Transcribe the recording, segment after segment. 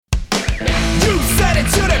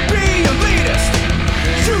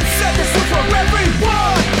this was for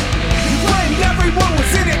everyone. You claimed everyone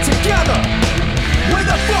was in it together. Where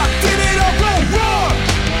the fuck did it all go wrong?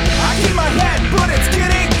 I keep my head, but it's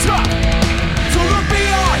getting tough to look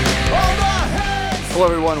beyond all the heads. Hello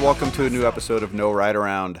everyone, welcome to a new episode of No Ride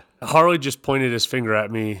Around. Harley just pointed his finger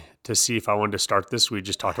at me to see if I wanted to start this. We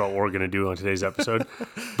just talked about what we're going to do on today's episode.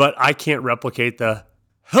 But I can't replicate the,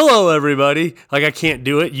 hello everybody. Like I can't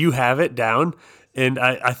do it. You have it down. And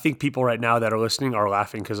I think people right now that are listening are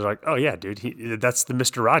laughing because they're like, oh yeah, dude, that's the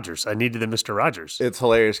Mr. Rogers. I needed the Mr. Rogers. It's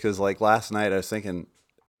hilarious because like last night I was thinking,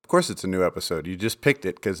 of course it's a new episode. You just picked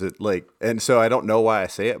it because it like, and so I don't know why I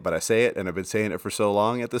say it, but I say it and I've been saying it for so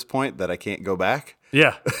long at this point that I can't go back.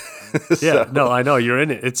 Yeah. Yeah. No, I know you're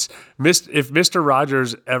in it. It's if Mr.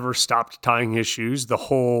 Rogers ever stopped tying his shoes, the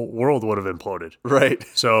whole world would have imploded. Right.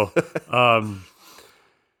 So,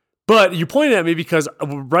 but you pointed at me because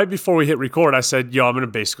right before we hit record, I said, yo, I'm going to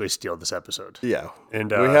basically steal this episode. Yeah.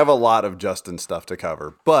 And we have a lot of Justin stuff to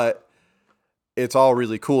cover, but it's all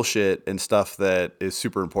really cool shit and stuff that is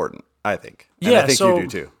super important, I think. And I think you do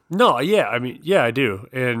too. No, yeah. I mean, yeah, I do.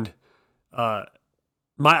 And my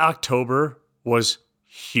October was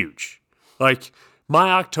huge. Like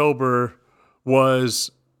my October was,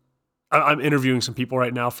 I'm interviewing some people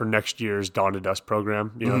right now for next year's Dawn to Dust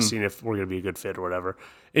program, you know, seeing if we're going to be a good fit or whatever.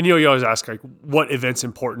 And, you know, you always ask like, what event's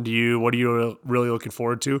important to you? What are you really looking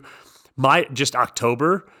forward to? My just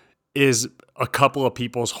October is a couple of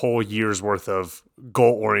people's whole year's worth of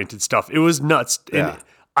goal-oriented stuff. It was nuts. Yeah. And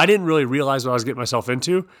I didn't really realize what I was getting myself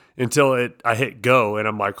into until I hit go and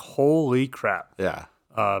I'm like, holy crap. Yeah.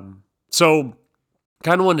 So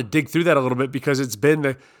kind of wanted to dig through that a little bit because it's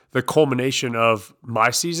been the culmination of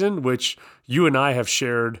my season, which you and I have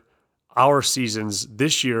shared our seasons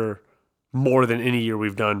this year more than any year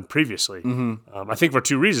we've done previously. I think for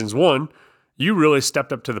two reasons. One, you really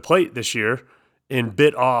stepped up to the plate this year and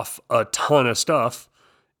bit off a ton of stuff.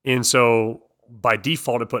 And so by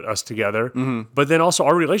default, it put us together. But then also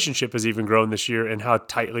our relationship has even grown this year and how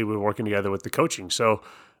tightly we're working together with the coaching. So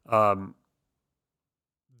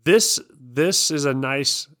this is a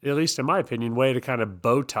nice, at least in my opinion, way to kind of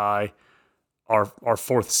bow tie our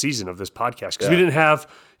fourth season of this podcast. Because we didn't have,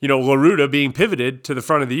 you know, LaRuda being pivoted to the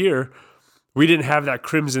front of the year. We didn't have that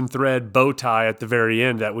crimson thread bow tie at the very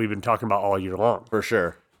end that we've been talking about all year long. For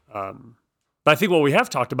sure. But I think what we have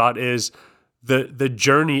talked about is the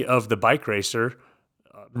journey of the bike racer,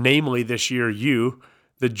 namely this year,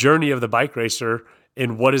 the journey of the bike racer,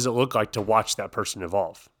 and what does it look like to watch that person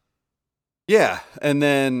evolve? Yeah. And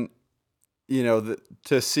then, you know,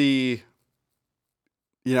 to see,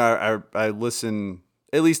 you know, I listen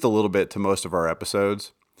at least a little bit to most of our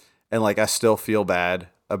episodes, and like I still feel bad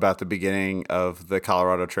about the beginning of the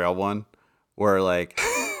Colorado Trail one where like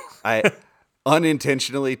I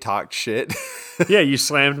unintentionally talked shit. Yeah, you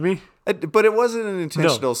slammed me. But it wasn't an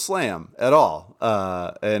intentional slam at all.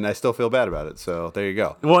 And I still feel bad about it. So there you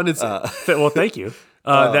go. Well, and it's, well, thank you.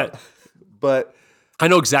 But I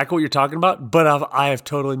know exactly what you're talking about, but I have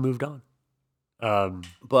totally moved on. You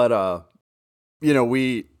know,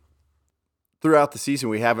 we, throughout the season,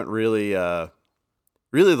 we haven't really,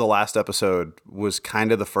 really the last episode was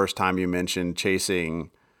kind of the first time you mentioned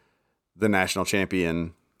chasing the national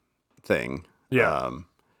champion thing. Yeah.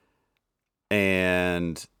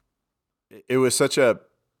 And it was I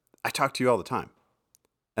talk to you all the time,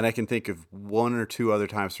 and I can think of one or two other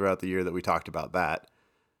times throughout the year that we talked about that.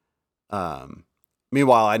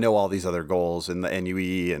 Meanwhile, I know all these other goals and the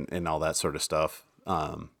NUE and all that sort of stuff.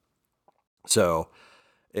 So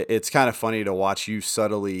it's kind of funny to watch you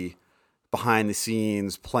subtly behind the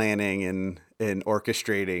scenes planning and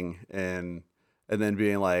orchestrating and then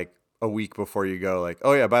being like a week before you go like,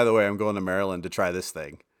 oh yeah, by the way, I'm going to Maryland to try this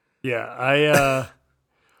thing. Yeah.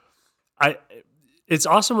 It's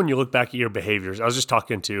awesome when you look back at your behaviors. I was just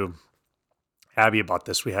talking to Abby about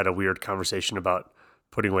this. We had a weird conversation about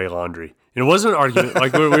putting away laundry. And it wasn't an argument.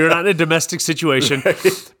 Like we were not in a domestic situation,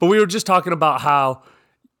 right. But we were just talking about how,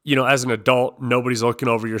 you know, as an adult, nobody's looking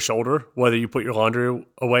over your shoulder, whether you put your laundry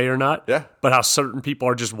away or not. Yeah. But how certain people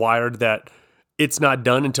are just wired that it's not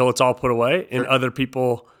done until it's all put away. And other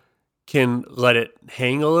people can let it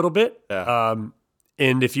hang a little bit. Yeah.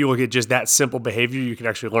 And if you look at just that simple behavior, you can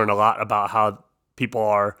actually learn a lot about how people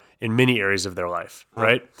are in many areas of their life,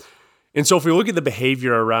 right? And so if we look at the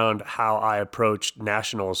behavior around how I approached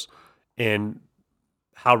nationals and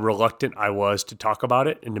how reluctant I was to talk about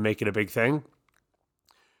it and to make it a big thing,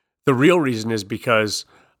 the real reason is because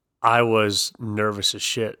I was nervous as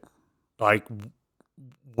shit, like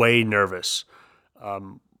way nervous.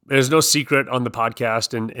 There's no secret on the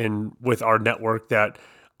podcast and with our network that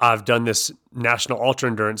I've done this National Ultra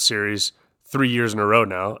Endurance Series 3 years in a row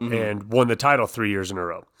now and won the title 3 years in a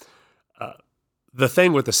row. The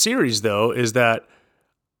thing with the series, though, is that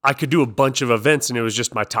I could do a bunch of events and it was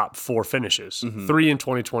just my top 4 finishes. 3 in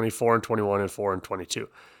 2020, 4 in 21, and 4 in 22.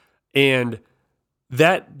 And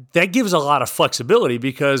that gives a lot of flexibility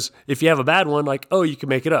because if you have a bad one, like, oh, you can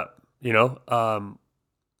make it up, you know?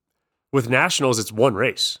 With nationals, it's one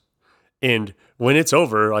race. And when it's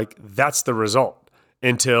over, like, that's the result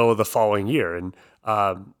until the following year. And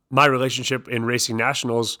my relationship in racing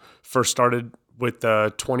nationals first started with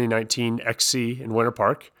the 2019 XC in Winter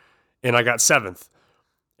Park, and I got 7th.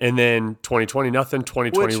 And then 2020, nothing,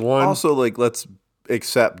 2021. Which also, like, let's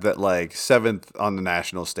accept that, like, 7th on the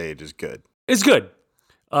national stage is good. It's good.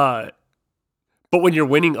 But when you're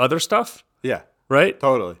winning other stuff, Yeah, right?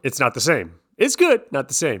 totally. It's not the same. It's good, not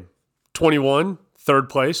the same. 21, 3rd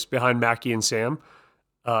place behind Mackie and Sam.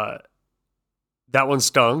 That one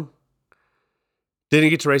stung. Didn't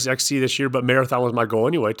get to race XC this year, but marathon was my goal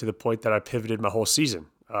anyway, to the point that I pivoted my whole season.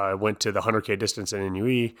 I went to the 100K distance in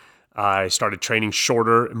NUE. I started training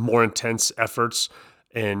shorter, more intense efforts,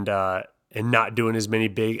 and not doing as many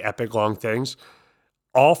big, epic, long things,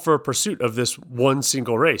 all for a pursuit of this one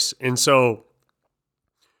single race. And so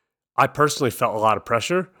I personally felt a lot of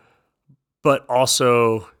pressure, but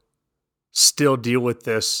also still deal with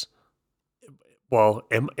this. Well,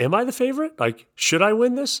 am I the favorite? Like, should I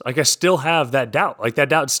win this? Like, I still have that doubt. Like, that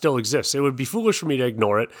doubt still exists. It would be foolish for me to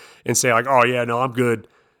ignore it and say, like, oh, yeah, no, I'm good.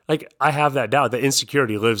 Like, I have that doubt. The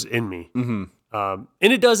insecurity lives in me. And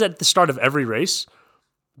it does at the start of every race,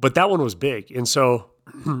 but that one was big. And so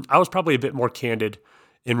I was probably a bit more candid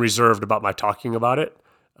and reserved about my talking about it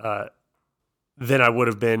than I would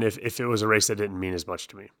have been if it was a race that didn't mean as much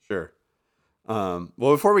to me. Sure. Well,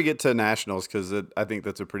 before we get to nationals, because I think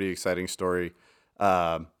that's a pretty exciting story,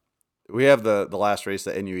 we have the last race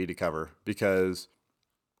at NUE to cover, because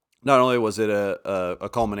not only was it a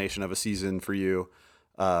culmination of a season for you,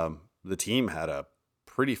 the team had a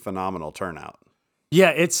pretty phenomenal turnout. Yeah,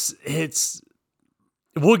 it's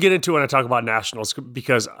we'll get into it when I talk about nationals,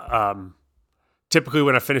 because typically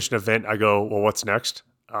when I finish an event, I go, well, what's next?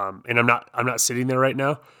 And I'm not sitting there right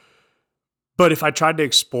now. But if I tried to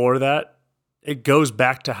explore that, it goes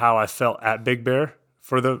back to how I felt at Big Bear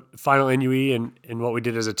for the final NUE and what we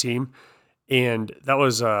did as a team. And that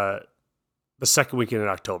was the second weekend in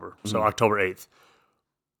October, so October 8th.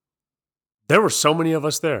 There were so many of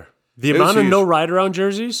us there. The amount of no ride-around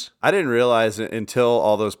jerseys. I didn't realize it until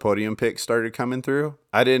all those podium picks started coming through.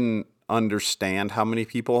 I didn't understand how many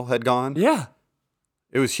people had gone. Yeah.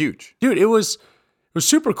 It was huge. Dude, it was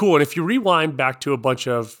super cool. And if you rewind back to a bunch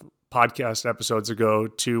of podcast episodes ago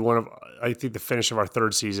to one of, I think, the finish of our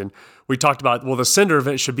 3rd season, we talked about, well, the Cinder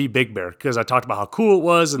event should be Big Bear, because I talked about how cool it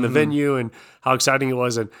was and the venue and how exciting it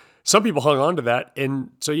was. And some people hung on to that.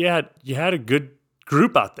 And so you had a good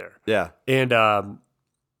group out there. Yeah. And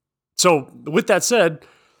so with that said,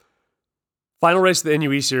 final race of the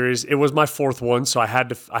NUE series, it was my 4th one, so I had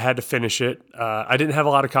to finish it. I didn't have a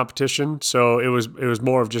lot of competition, so it was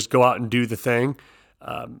more of just go out and do the thing.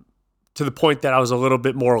 To the point that I was a little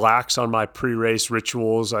bit more lax on my pre-race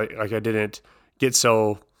rituals. I didn't get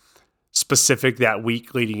so specific that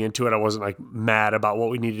week leading into it. I wasn't like mad about what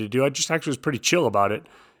we needed to do. I just actually was pretty chill about it.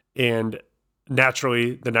 And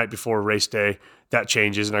naturally, the night before race day, that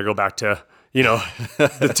changes, and I go back to,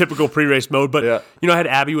 the typical pre-race mode. But, I had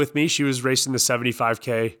Abby with me. She was racing the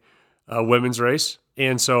 75K women's race.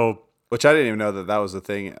 And so... Which I didn't even know that was a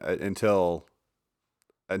thing until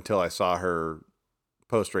I saw her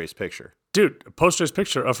post-race picture. Dude, a post-race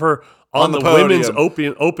picture of her on the podium. women's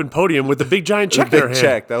open podium with the big giant check in her hand.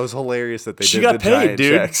 Check. That was hilarious that she did got the paid, giant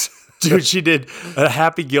dude. checks. Dude, she did a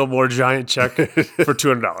Happy Gilmore giant check for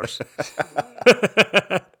 $200.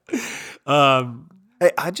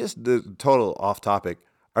 Hey, the total off topic.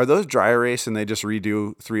 Are those dry erase and they just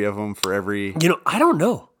redo 3 of them for every... I don't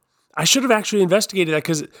know. I should have actually investigated that,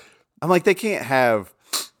 because... I'm like, they can't have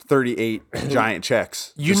 38 giant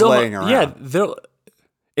checks just laying around. Yeah,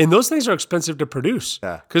 and those things are expensive to produce.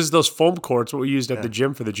 Yeah. Because those foam cords, what we used at the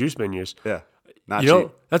gym for the juice menus. Yeah. Not cheap.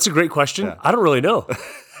 That's a great question. Yeah. I don't really know.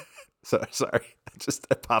 Sorry.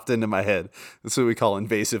 It popped into my head. That's what we call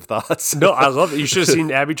invasive thoughts. No, I love it. You should have seen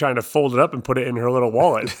Abby trying to fold it up and put it in her little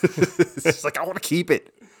wallet. It's like, I want to keep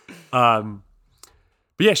it. But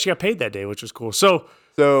yeah, she got paid that day, which was cool. So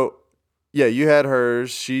yeah, you had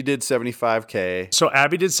hers. She did 75K. So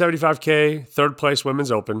Abby did 75K, 3rd place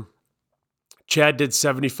women's open. Chad did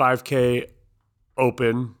 75K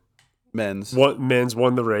open. Men's. Men's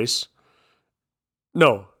won the race.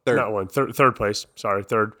 No, 3rd. not one. Third place. Sorry,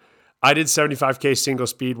 3rd. I did 75K single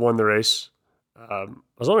speed, won the race. I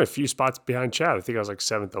was only a few spots behind Chad. I think I was like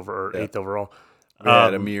 7th or 8th overall. We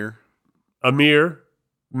had Amir. Amir,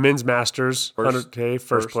 men's masters, 100K,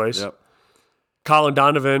 first place. Yep. Colin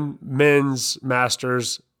Donovan, men's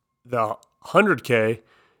masters, the 100K,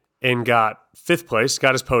 and got 5th place,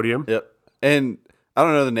 got his podium. Yep. And I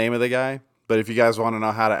don't know the name of the guy, but if you guys want to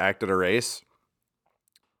know how to act at a race,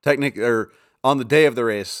 on the day of the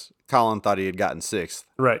race, Colin thought he had gotten 6th.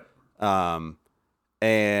 Right.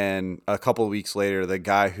 And a couple of weeks later, the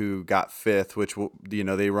guy who got 5th, which,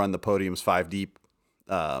 they run the podiums 5 deep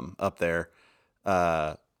up there,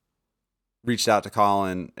 reached out to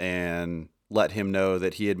Colin and let him know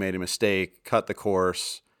that he had made a mistake, cut the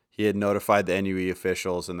course. He had notified the NUE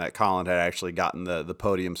officials and that Colin had actually gotten the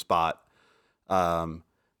podium spot.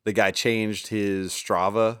 The guy changed his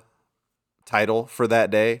Strava title for that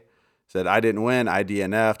day. Said, I didn't win, I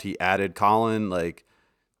DNF'd. He added Colin. Like,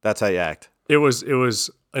 that's how you act. It was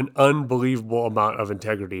an unbelievable amount of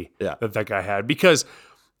integrity that guy had. Because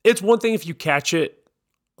it's one thing if you catch it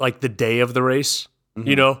like the day of the race,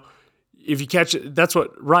 if you catch it, that's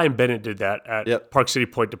what Ryan Bennett did that at Park City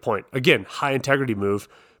Point to Point. Again, high integrity move,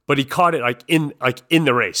 but he caught it in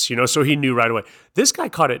the race, so he knew right away. This guy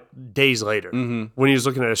caught it days later when he was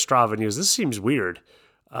looking at his Strava and he goes, this seems weird.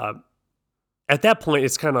 At that point,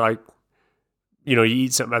 it's kind of like, you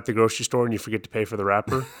eat something at the grocery store and you forget to pay for the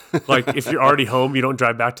wrapper. Like if you're already home, you don't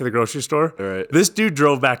drive back to the grocery store. Right. This dude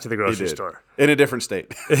drove back to the grocery store. In a different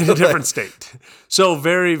state. In a different state. So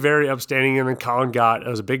very, very upstanding. And then Colin it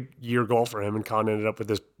was a big year goal for him. And Colin ended up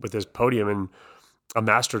with his podium in a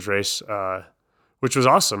Masters race, which was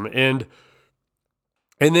awesome. And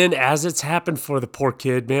then as it's happened for the poor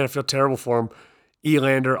kid, man, I feel terrible for him.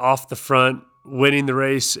 Elander off the front, winning the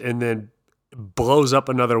race, and then blows up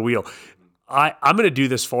another wheel. I'm going to do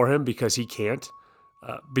this for him because he can't,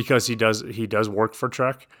 because he does work for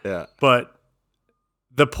Trek. Yeah. But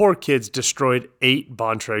the poor kid's destroyed 8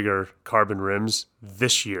 Bontrager carbon rims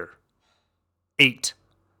this year. 8.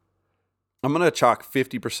 I'm going to chalk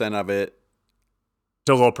 50% of it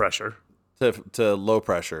to low pressure. To low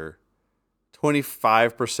pressure.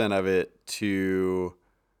 25% of it to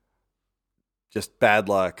just bad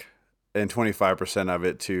luck, and 25% of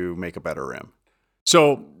it to make a better rim.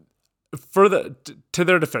 So to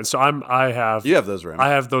their defense, so you have those rims. I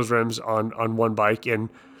have those rims on one bike and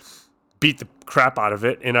beat the crap out of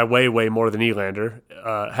it, and I weigh way more than Elander.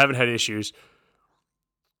 Haven't had issues,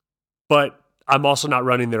 but I'm also not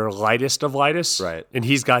running their lightest of lightest. Right. And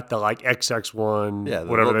he's got the like XX1, the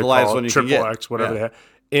whatever they lightest call one it, you can triple get. X, whatever they have.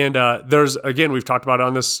 And there's, again, we've talked about it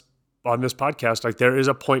on this podcast, like there is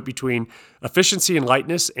a point between efficiency and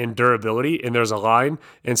lightness and durability, and there's a line,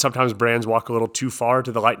 and sometimes brands walk a little too far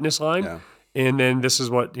to the lightness line. Yeah. And then this is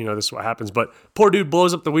what happens. But poor dude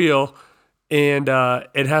blows up the wheel, and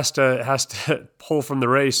it has to pull from the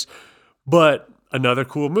race. But another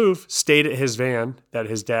cool move, stayed at his van,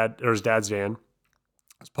 his dad's van,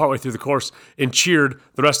 partway through the course, and cheered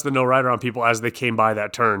the rest of the no-rider on people as they came by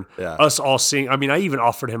that turn. Yeah. Us all seeing, I even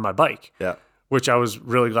offered him my bike. Yeah. Which I was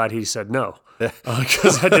really glad he said no,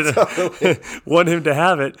 because I didn't want him to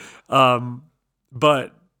have it.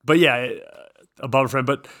 But yeah, a bummer for him.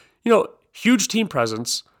 But, huge team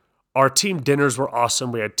presence. Our team dinners were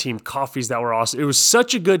awesome. We had team coffees that were awesome. It was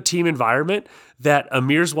such a good team environment that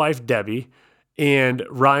Amir's wife, Debbie, and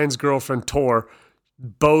Ryan's girlfriend, Tor,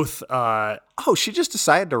 both... she just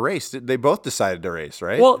decided to race. They both decided to race,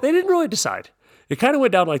 right? Well, they didn't really decide. It kind of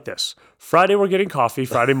went down like this. Friday, we're getting coffee,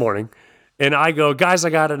 Friday morning. And I go, guys, I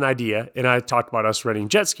got an idea. And I talked about us renting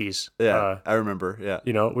jet skis. Yeah, I remember. Yeah.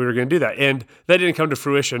 We were going to do that. And that didn't come to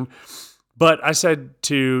fruition. But I said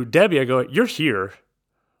to Debbie, I go, you're here.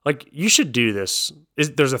 Like, you should do this.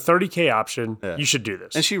 There's a 30K option. Yeah. You should do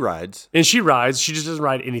this. And she rides. She just doesn't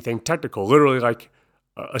ride anything technical. Literally, like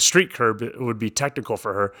a street curb would be technical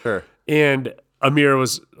for her. Sure. And Amir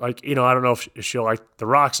was like, I don't know if she'll like the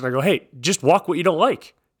rocks. And I go, hey, just walk what you don't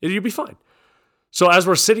like. You'll be fine. So as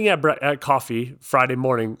we're sitting at coffee Friday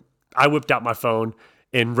morning, I whipped out my phone,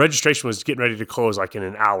 and registration was getting ready to close like in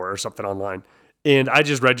an hour or something online. And I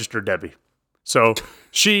just registered Debbie. So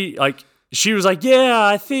she was like, yeah,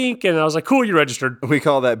 I think. And I was like, cool, you registered. We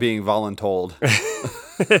call that being voluntold.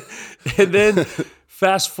 And then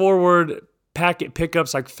fast forward, packet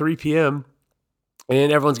pickups like 3 p.m.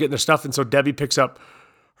 and everyone's getting their stuff. And so Debbie picks up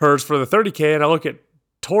hers for the 30K. And I look at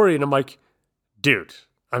Tori and I'm like, dude,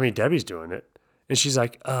 Debbie's doing it. And she's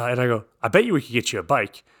like, and I go, I bet you we could get you a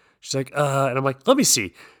bike. She's like, and I'm like, let me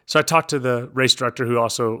see. So I talked to the race director who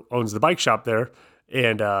also owns the bike shop there,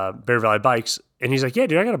 and Bear Valley Bikes. And he's like, yeah,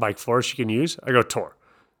 dude, I got a bike for her she can use. I go, Tor.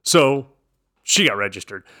 So she got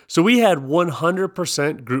registered. So we had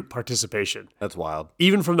 100% group participation, That's wild.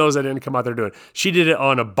 even from those that didn't come out there doing it. She did it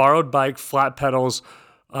on a borrowed bike, flat pedals,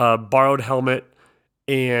 borrowed helmet,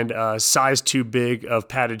 and size too big of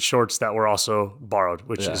padded shorts that were also borrowed,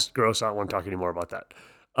 which is gross. I don't want to talk anymore about that.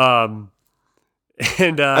 I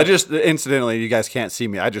just, incidentally, you guys can't see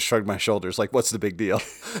me. I just shrugged my shoulders like, what's the big deal?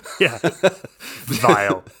 Yeah,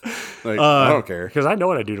 vile. I don't care. Because I know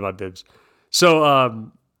what I do to my bibs.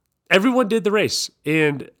 So everyone did the race,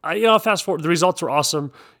 and fast forward, the results were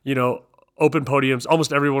awesome. Open podiums.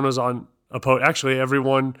 Almost everyone was on a podium. Actually,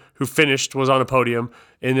 everyone who finished was on a podium,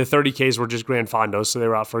 and the 30Ks were just grand fondos, so they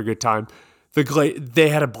were out for a good time. They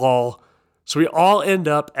had a ball. So we all end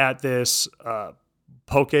up at this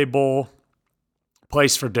poke bowl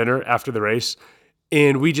place for dinner after the race.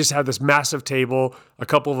 And we just had this massive table. A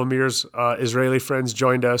couple of Amir's Israeli friends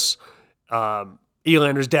joined us.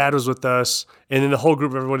 Elander's dad was with us. And then the whole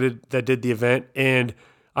group of everyone that did the event. And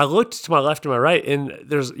I looked to my left and my right, and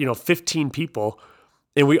there's 15 people.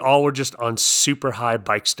 And we all were just on super high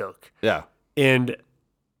bike stoke. Yeah. And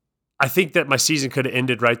I think that my season could have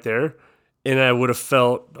ended right there. And I would have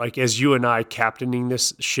felt like, as you and I captaining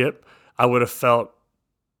this ship, I would have felt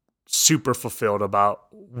super fulfilled about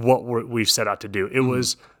what we've set out to do. It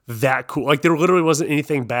was that cool. Like, there literally wasn't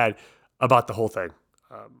anything bad about the whole thing.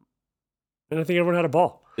 And I think everyone had a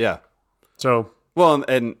ball. Yeah. So, well,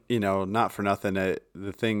 and not for nothing,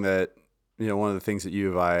 the thing that, one of the things that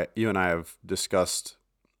you and I have discussed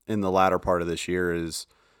in the latter part of this year is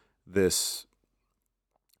this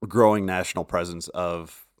growing national presence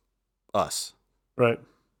of us. Right.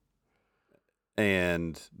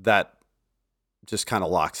 And that just kind of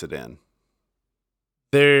locks it in.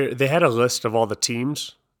 They had a list of all the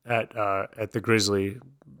teams at the Grizzly,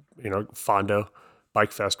 Fondo,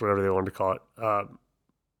 Bike Fest, whatever they wanted to call it.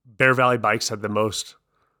 Bear Valley Bikes had the most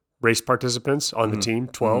race participants on the team,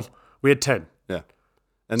 12. We had 10. Yeah.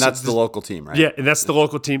 And that's the local team, right? Yeah, and that's the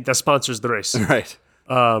local team that sponsors the race. Right.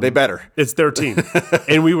 They better. It's their team.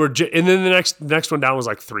 And we were, and then the next one down was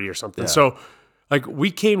like 3 or something. Yeah. So, like,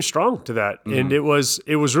 we came strong to that, and it was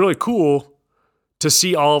really cool to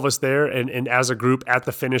see all of us there and as a group at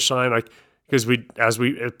the finish line, like, because we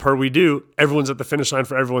do, everyone's at the finish line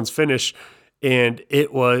for everyone's finish. And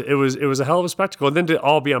it was a hell of a spectacle. And then to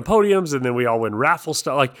all be on podiums, and then we all win raffle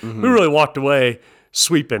stuff. Like, we really walked away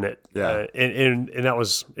sweeping it. Yeah. And it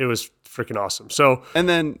was freaking awesome. So, and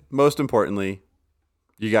then most importantly,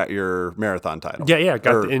 you got your marathon title. Yeah.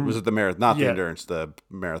 Was it the marathon? Not the endurance, the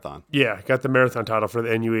marathon. Yeah, got the marathon title for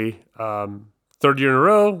the NUE. Third year in a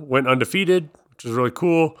row, went undefeated, which was really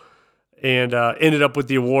cool. And ended up with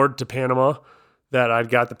the award to Panama that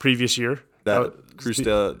I'd got the previous year. That Cruz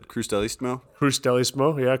del Istmo? Cruz del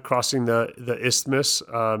Istmo, yeah, crossing the isthmus.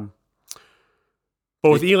 But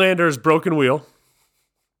with Elander's broken wheel,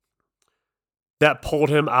 that pulled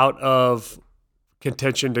him out of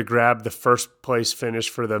contention to grab the first place finish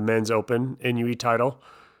for the men's open NUE title,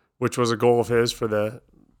 which was a goal of his for the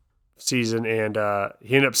season. And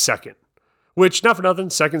he ended up second, which, not for nothing,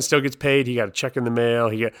 second still gets paid. He got a check in the mail.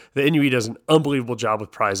 The NUE does an unbelievable job with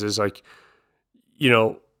prizes. Like,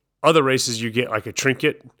 other races, you get like a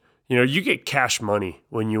trinket. You get cash money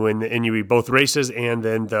when you win the NUE, both races and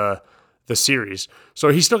then the series. So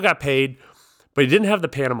he still got paid, but he didn't have the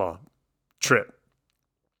Panama trip.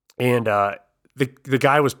 And the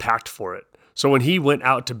guy was packed for it. So when he went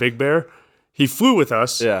out to Big Bear, he flew with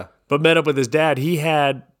us, but met up with his dad. He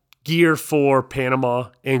had gear for Panama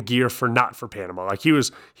and gear for not for Panama. Like, he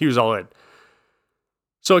was all in.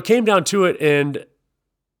 So it came down to it, and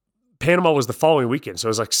Panama was the following weekend. So it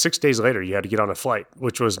was like 6 days later, you had to get on a flight,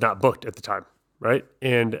 which was not booked at the time, right?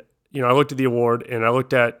 And, I looked at the award, and I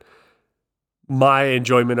looked at my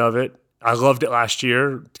enjoyment of it. I loved it last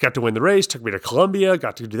year. Got to win the race, took me to Colombia,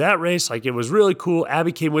 got to do that race. Like, it was really cool.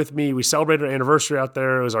 Abby came with me. We celebrated our anniversary out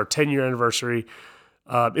there. It was our 10-year anniversary.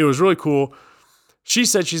 It was really cool. She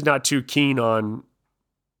said she's not too keen on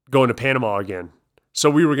going to Panama again.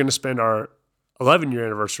 So we were going to spend our 11-year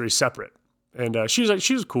anniversary separate. And she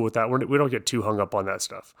was cool with that. We don't get too hung up on that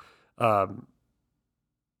stuff. But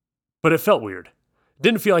it felt weird. It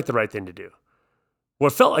didn't feel like the right thing to do.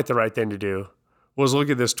 What felt like the right thing to do was look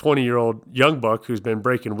at this 20-year-old young buck who's been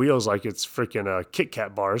breaking wheels like it's freaking Kit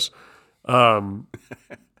Kat bars. And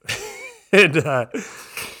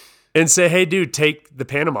say, hey, dude, take the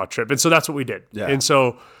Panama trip. And so that's what we did. Yeah. And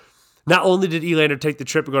so not only did Elander take the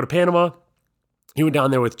trip and go to Panama, he went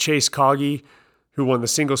down there with Chase Coggy, who won the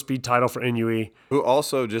single speed title for NUE. Who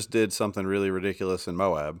also just did something really ridiculous in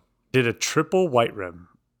Moab. Did a triple white rim.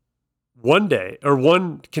 One day, or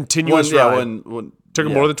one continuous ride. Took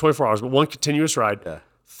him more than 24 hours, but one continuous ride. Yeah.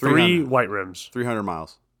 3 300. white rims. 300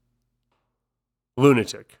 miles.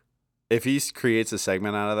 Lunatic. If he creates a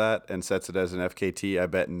segment out of that and sets it as an FKT, I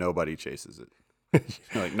bet nobody chases it.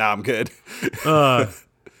 You're like, nah, I'm good.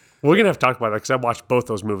 We're going to have to talk about that because I watched both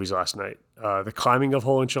those movies last night. The Climbing of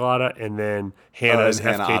Whole Enchilada and then Hannah's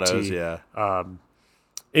Hannah FKT. Otto's, yeah.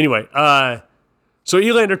 Anyway, so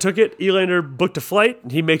Elander took it. Elander booked a flight.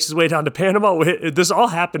 He makes his way down to Panama. This all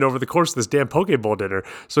happened over the course of this damn Poke Bowl dinner.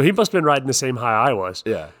 So he must have been riding the same high I was.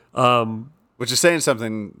 Yeah. Which is saying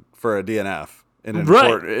something for a DNF in an,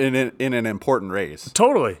 Right. in an important race.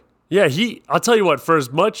 Totally. Yeah, I'll tell you what, for as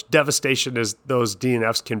much devastation as those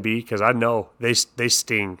DNFs can be, because I know they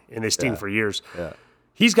sting, and they sting for years. Yeah.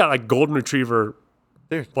 He's got like golden retriever,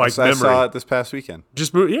 Dude, like I memory. saw it this past weekend. He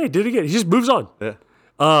did it again. He just moves on.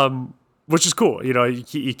 Yeah. Which is cool. You know,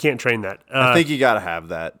 you can't train that. I think you got to have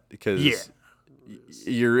that because Yeah.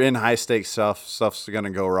 you're in high stakes stuff. Stuff's going to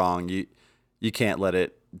go wrong. You can't let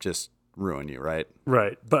it just ruin you, right?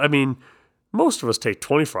 Right. But I mean, most of us take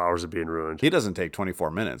 24 hours of being ruined. He doesn't take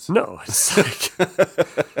 24 minutes. No, it's like,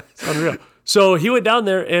 it's unreal. So he went down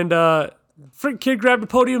there and freak kid grabbed a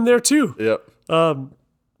podium there too. Yep.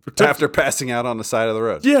 After passing out on the side of the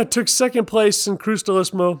road. Yeah, took second place in Cruz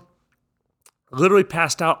Turismo. Literally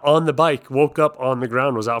passed out on the bike, woke up on the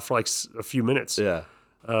ground, was out for like a few minutes. Yeah.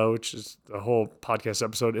 Which is a whole podcast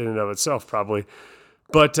episode in and of itself, probably.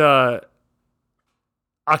 But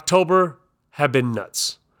October have been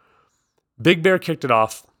nuts. Big Bear kicked it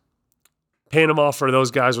off. Panama for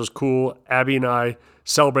those guys was cool. Abby and I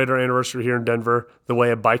celebrate our anniversary here in Denver the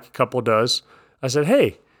way a bike couple does. I said,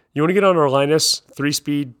 hey, you want to get on our Linus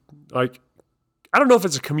 3-speed? Like, I don't know if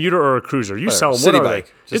it's a commuter or a cruiser. You sell them. City what are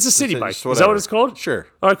bike. they? It's a city bike. just Is that what whatever. it's called? Sure.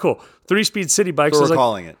 All right, cool. 3-speed city bikes. That's I was what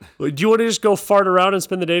we're like, calling it. do you want to just go fart around and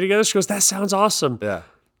spend the day together? She goes, that sounds awesome. Yeah.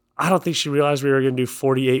 I don't think she realized we were going to do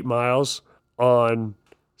 48 miles on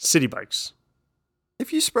city bikes.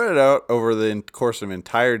 If you spread it out over the course of an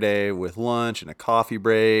entire day with lunch and a coffee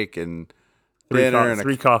break and dinner and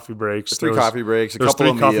Three coffee breaks. three coffee breaks, a There was couple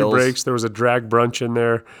 3 of coffee meals. breaks. There was a drag brunch in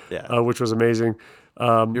there, Yeah. which was amazing.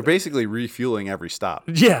 You're basically refueling every stop.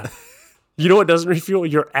 Yeah. You know what doesn't refuel?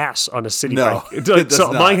 Your ass on a city No, bike. it does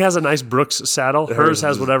So not. mine has a nice Brooks saddle. Hers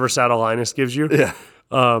has whatever saddle Linus gives you. Yeah.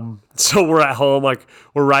 So we're at home, like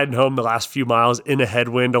we're riding home the last few miles in a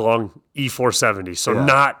headwind along E470. So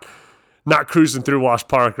Yeah. not cruising through Wash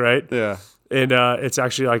Park, right? Yeah. And it's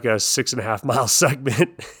actually like a 6.5 mile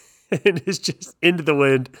segment. And it's just into the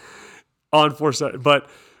wind on 470. But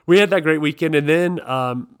we had that great weekend. And then,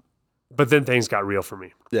 but then things got real for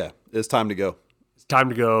me. Yeah. It's time to go. It's time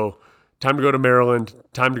to go to Maryland,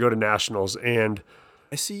 time to go to Nationals. And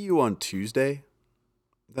I see you on Tuesday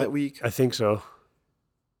that week. I think so.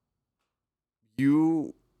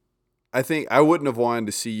 I think I wouldn't have wanted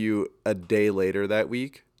to see you a day later that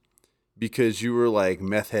week because you were like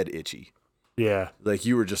meth head itchy. Yeah. Like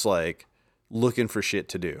you were just like looking for shit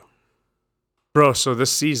to do. Bro, so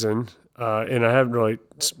this season, and I haven't really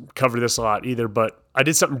covered this a lot either, but I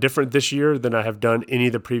did something different this year than I have done any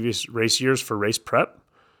of the previous race years for race prep.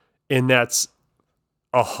 And that's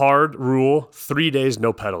a hard rule, 3 days,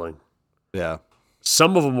 no pedaling. Yeah.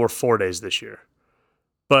 Some of them were 4 days this year,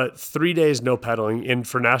 but 3 days, no pedaling. And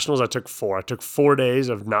for Nationals, I took 4. I took 4 days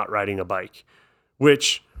of not riding a bike,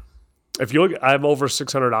 which if you look, I'm over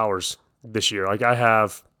 600 hours this year. Like I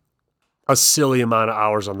have a silly amount of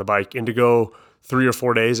hours on the bike, and to go 3 or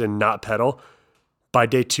 4 days and not pedal, by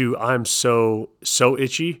day 2, I'm so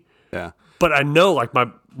itchy. Yeah. But I know like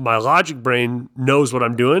my logic brain knows what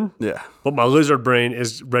I'm doing, Yeah. but my lizard brain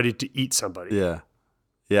is ready to eat somebody. Yeah.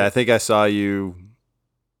 Yeah. I think I saw you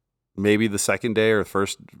maybe the second day or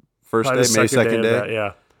first Probably day, the maybe second of day. that,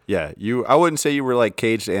 yeah. Yeah. I wouldn't say you were like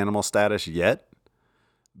caged animal status yet,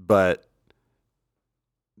 but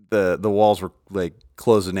the walls were like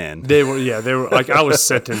closing in. They were like, I was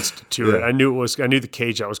sentenced to it. Yeah. I knew the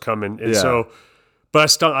cage that was coming. And Yeah. so,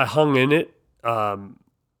 but I hung in it.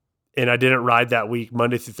 And I didn't ride that week,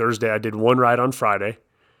 Monday through Thursday. I did one ride on Friday.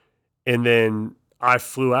 And then I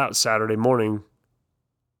flew out Saturday morning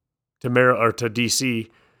to DC.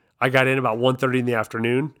 I got in about 1:30 in the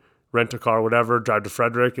afternoon, rent a car, whatever, drive to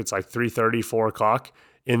Frederick. It's like 3:30, 4 o'clock.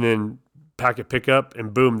 And then packet pickup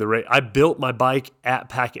and boom, the race. I built my bike at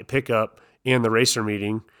packet pickup and the racer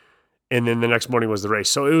meeting. And then the next morning was the race.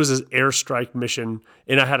 So it was this airstrike mission.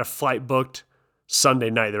 And I had a flight booked Sunday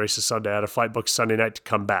night. The race is Sunday. I had a flight booked Sunday night to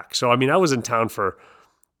come back. So, I mean, I was in town for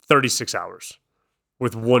 36 hours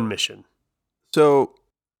with one mission. So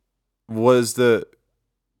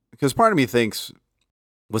because part of me thinks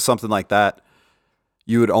with something like that,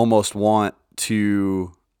 you would almost want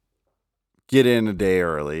to get in a day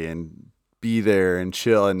early and be there and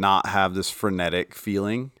chill and not have this frenetic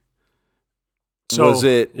feeling? So, was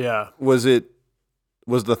it yeah. was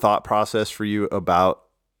the thought process for you about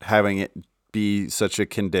having it be such a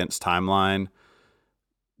condensed timeline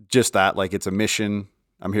just that, like, it's a mission,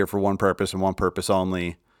 I'm here for one purpose and one purpose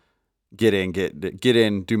only, get in,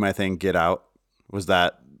 do my thing, get out? Was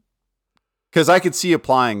that, because I could see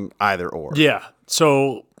applying either or. Yeah.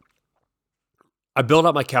 So I build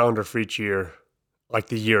out my calendar for each year, like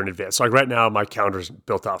the year in advance. So like right now, my calendar's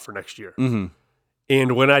built out for next year. Mm-hmm.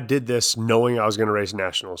 And when I did this, knowing I was going to race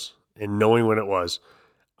nationals and knowing when it was,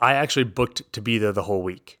 I actually booked to be there the whole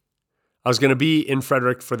week. I was going to be in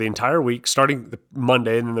Frederick for the entire week, starting the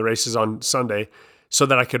Monday and then the races on Sunday, so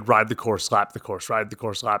that I could ride the course, lap the course, ride the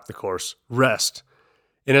course, lap the course, rest.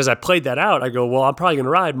 And as I played that out, I go, well, I'm probably going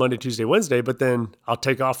to ride Monday, Tuesday, Wednesday, but then I'll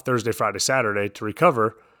take off Thursday, Friday, Saturday to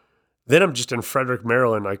recover. Then I'm just in Frederick,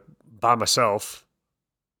 Maryland, like by myself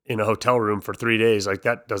in a hotel room for 3 days. Like,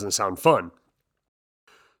 that doesn't sound fun.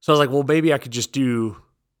 So I was like, well, maybe I could just do,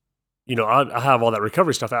 I have all that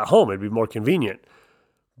recovery stuff at home. It'd be more convenient.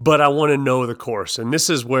 But I want to know the course. And this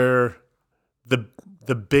is where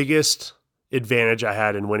the biggest advantage I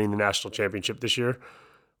had in winning the national championship this year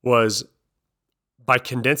was by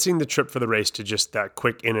condensing the trip for the race to just that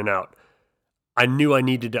quick in and out. I knew I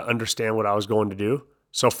needed to understand what I was going to do.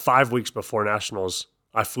 So 5 weeks before nationals,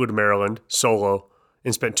 I flew to Maryland solo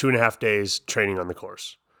and spent 2.5 days training on the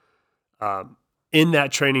course. In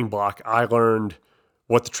that training block, I learned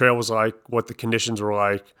what the trail was like, what the conditions were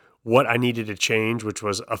like, what I needed to change, which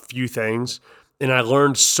was a few things. And I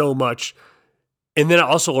learned so much. And then I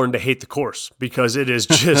also learned to hate the course because it is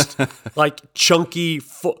just like chunky.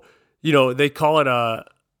 They call it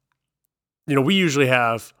we usually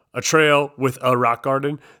have a trail with a rock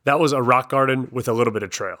garden. That was a rock garden with a little bit of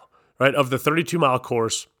trail, right? Of the 32-mile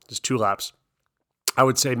course, just 2 laps, I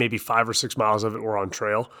would say maybe 5 or 6 miles of it were on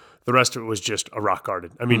trail. The rest of it was just a rock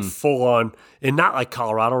garden. I mean, full on, and not like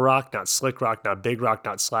Colorado rock, not slick rock, not big rock,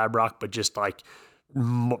 not slab rock, but just like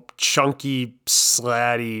chunky,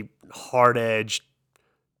 slatty, hard edge,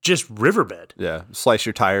 just riverbed. Yeah, slice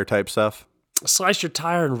your tire type stuff. Slice your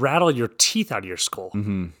tire and rattle your teeth out of your skull.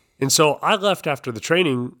 Mm-hmm. And so I left after the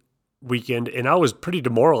training weekend, and I was pretty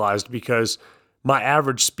demoralized because my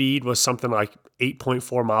average speed was something like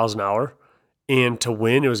 8.4 miles an hour, and to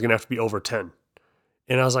win, it was going to have to be over 10.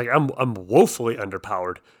 And I was like, I'm woefully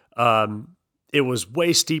underpowered. It was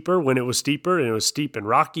way steeper when it was steeper, and it was steep and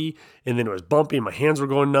rocky, and then it was bumpy, and my hands were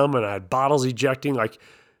going numb, and I had bottles ejecting. Like,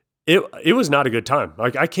 it was not a good time.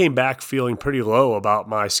 Like, I came back feeling pretty low about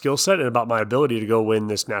my skill set and about my ability to go win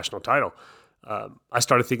this national title. I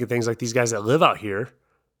started thinking things like, these guys that live out here,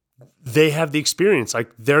 they have the experience.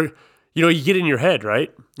 Like, you get in your head,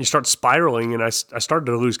 right? You start spiraling, and I started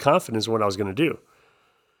to lose confidence in what I was going to do.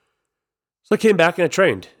 So I came back and I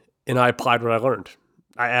trained, and I applied what I learned.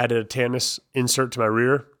 I added a Tandis insert to my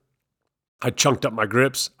rear. I chunked up my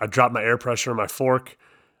grips. I dropped my air pressure on my fork.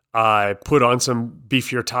 I put on some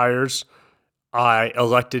beefier tires. I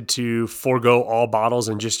elected to forego all bottles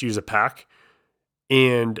and just use a pack.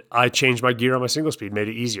 And I changed my gear on my single speed, made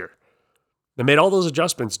it easier. I made all those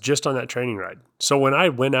adjustments just on that training ride. So when I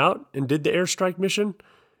went out and did the airstrike mission,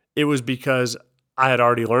 it was because I had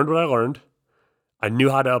already learned what I learned. I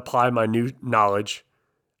knew how to apply my new knowledge.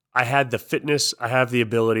 I had the fitness. I have the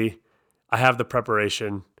ability. I have the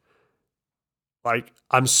preparation. Like,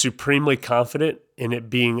 I'm supremely confident in it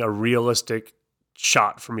being a realistic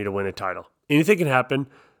shot for me to win a title. Anything can happen,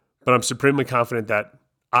 but I'm supremely confident that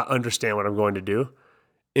I understand what I'm going to do.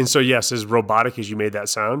 And so, yes, as robotic as you made that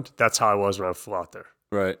sound, that's how I was when I flew out there.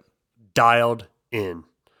 Right. Dialed in.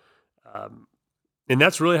 And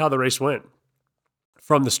that's really how the race went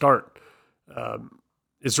from the start.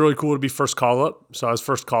 It's really cool to be first call up. So I was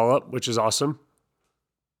first call up, which is awesome.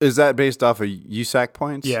 Is that based off of USAC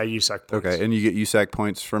points? Yeah, USAC points. Okay, and you get USAC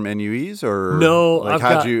points from NUEs, or no? Like,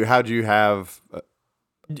 how'd you have?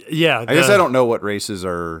 Yeah, I guess I don't know what races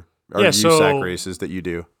are USAC races that you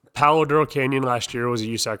do. Palo Duro Canyon last year was a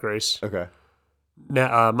USAC race. Okay.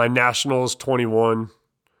 My Nationals 21,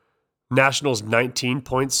 Nationals 19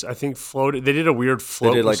 points. I think floated. They did a weird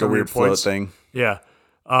float. They did like a weird float points. thing. Yeah.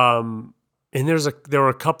 And there were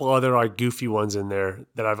a couple other like goofy ones in there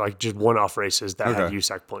that I've like just one-off races that had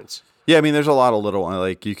USAC points. Yeah, I mean, there's a lot of little,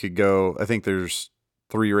 like, you could go, I think there's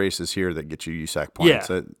 3 races here that get you USAC points.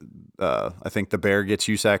 Yeah. I think the Bear gets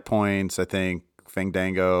USAC points, I think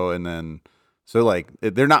Fandango, and then, so like,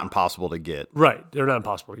 they're not impossible to get. Right, they're not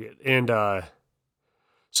impossible to get. And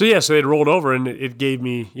so they'd rolled over, and it gave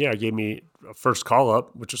me a first call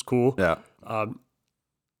up, which was cool. Yeah.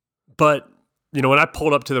 But when I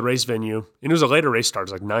pulled up to the race venue, and it was a later race start,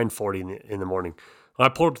 it was like 9:40 in the morning. When I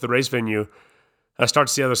pulled up to the race venue, I start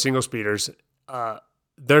to see other single speeders.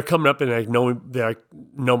 They're coming up and they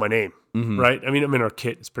know my name, right? I mean, I'm in our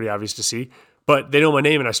kit. It's pretty obvious to see. But they know my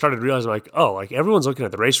name, and I started realizing, like, oh, like everyone's looking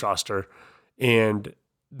at the race roster, and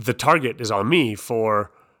the target is on me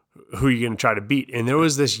for who you're going to try to beat. And there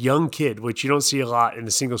was this young kid, which you don't see a lot in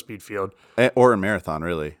the single speed field. Or in marathon,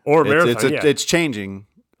 really. Or marathon, It's changing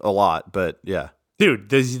a lot, but yeah. Dude,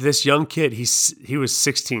 this young kid, he was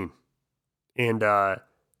 16 and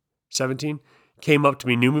 17, came up to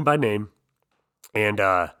me, knew me by name, and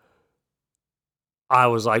I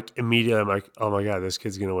was like, immediately, I'm like, oh my God, this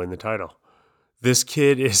kid's going to win the title. This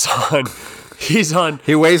kid is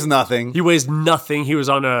He weighs nothing. He weighs nothing. He was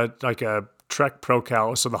on a Trek Pro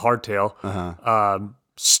Cal, so the hardtail.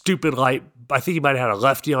 Stupid light. I think he might have had a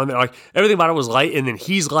lefty on there. Like everything about it was light, and then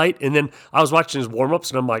he's light. And then I was watching his warm-ups,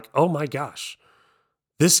 and I'm like, oh my gosh,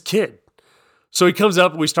 this kid. So he comes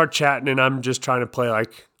up, and we start chatting, and I'm just trying to play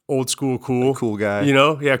like old school cool. Cool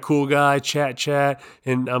guy. Cool guy, chat.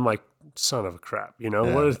 And I'm like, son of a crap,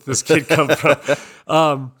 where did this kid come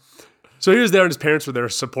from? So he was there, and his parents were there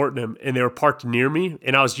supporting him, and they were parked near me,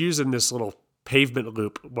 and I was using this little pavement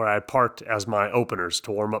loop where I parked as my openers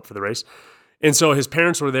to warm up for the race. And so his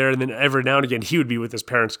parents were there, and then every now and again he would be with his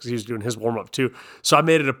parents because he was doing his warm up too. So I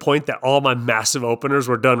made it a point that all my massive openers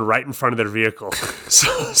were done right in front of their vehicle.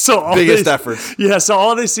 So all biggest efforts. Yeah. So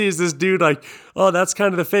all they see is this dude like, oh, that's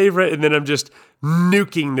kind of the favorite, and then I'm just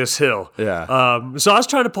nuking this hill. Yeah. So I was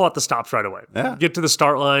trying to pull out the stops right away. Yeah. Get to the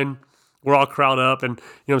start line. We're all crowd up, and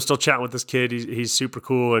I'm still chatting with this kid. He's super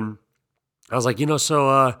cool, and I was like,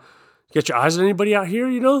 so you got your eyes on anybody out here,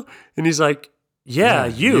 And he's like, yeah,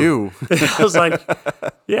 you. And I was like,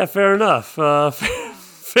 yeah, fair enough.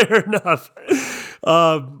 Fair enough.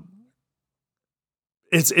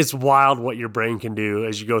 It's wild what your brain can do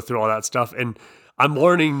as you go through all that stuff, and I'm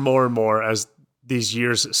learning more and more as these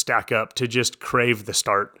years stack up to just crave the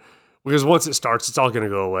start. Because once it starts, it's all going to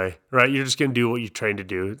go away, right? You're just going to do what you trained to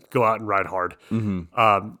do, go out and ride hard. And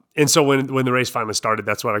so when the race finally started,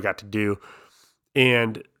 that's what I got to do.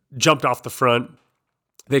 And jumped off the front.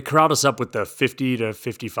 They crowd us up with the 50 to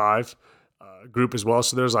 55 group as well.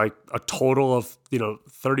 So there's like a total of,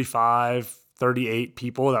 35, 38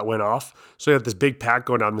 people that went off. So you have this big pack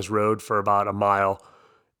going down this road for about a mile.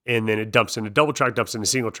 And then it dumps into double track, dumps into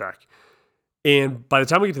single track. And by the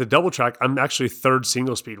time we get to the double track, I'm actually third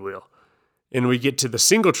single speed wheel. And we get to the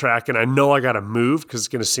single track, and I know I got to move because it's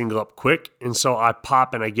going to single up quick. And so I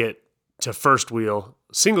pop and I get to first wheel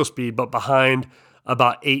single speed, but behind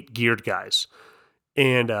about 8 geared guys.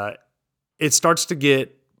 And it starts to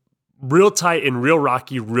get real tight and real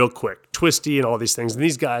rocky real quick, twisty and all these things. And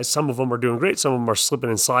these guys, some of them are doing great. Some of them are slipping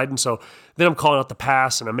and sliding. So then I'm calling out the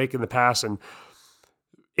pass, and I'm making the pass. And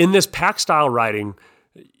in this pack style riding,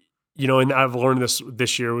 and I've learned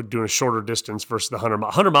this year with doing a shorter distance versus the 100 mile.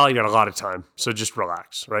 100 mile, you got a lot of time. So just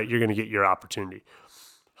relax, right? You're going to get your opportunity.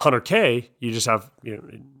 100K, you just have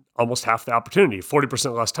almost half the opportunity,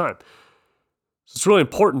 40% less time. So it's really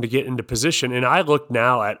important to get into position. And I look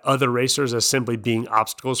now at other racers as simply being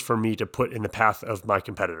obstacles for me to put in the path of my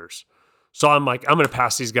competitors. So I'm like, I'm going to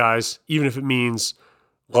pass these guys, even if it means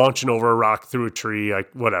launching over a rock, through a tree, like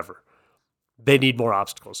whatever. They need more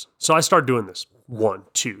obstacles. So I start doing this. 1,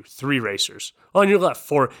 2, 3 racers. On your left,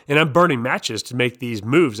 4. And I'm burning matches to make these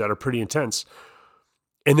moves that are pretty intense.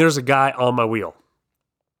 And there's a guy on my wheel.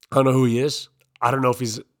 I don't know who he is. I don't know if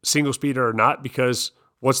he's single speeder or not, because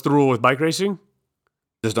what's the rule with bike racing?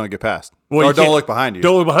 Just don't get past. Well, or don't look behind you.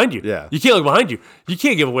 Don't look behind you. Yeah. You can't look behind you. You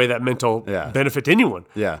can't give away that mental benefit to anyone.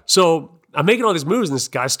 Yeah. So I'm making all these moves, and this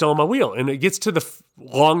guy's still on my wheel. And it gets to the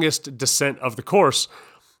longest descent of the course,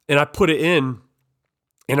 and I put it in.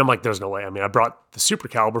 And I'm like, there's no way. I mean, I brought the Super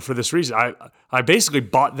Caliber for this reason. I basically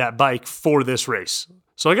bought that bike for this race.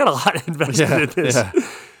 So I got a lot invested in this. Yeah.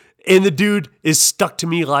 And the dude is stuck to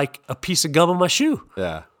me like a piece of gum on my shoe.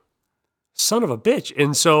 Yeah. Son of a bitch.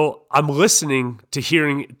 And so I'm listening to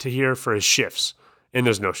hear for his shifts. And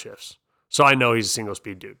there's no shifts. So I know he's a single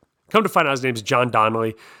speed dude. Come to find out his name's John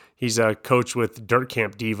Donnelly. He's a coach with Dirt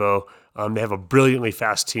Camp Devo. They have a brilliantly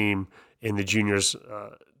fast team in the juniors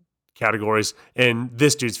categories, and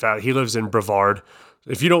this dude's fat. He lives in Brevard.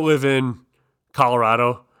 If you don't live in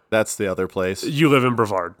Colorado, that's the other place. You live in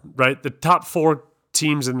Brevard, right? The top 4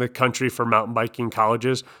 teams in the country for mountain biking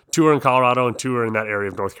colleges, 2 are in Colorado and 2 are in that area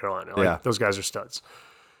of North Carolina. Those guys are studs.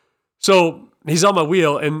 So he's on my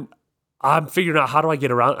wheel, and I'm figuring out how do I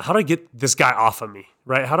get this guy off of me,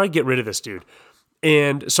 right? How do I get rid of this dude?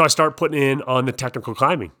 And so I start putting in on the technical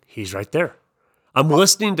climbing. He's right there. I'm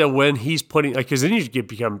listening to when he's putting, because then you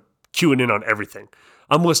become cueing in on everything.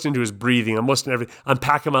 I'm listening to his breathing. I'm listening to everything. I'm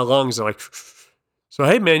packing my lungs. I'm like, so,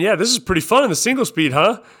 hey, man, yeah, this is pretty fun in the single speed,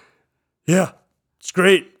 huh? Yeah, it's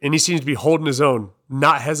great. And he seems to be holding his own,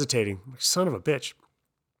 not hesitating. I'm like, son of a bitch.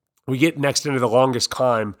 We get next into the longest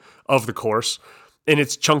climb of the course, and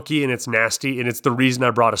it's chunky and it's nasty, and it's the reason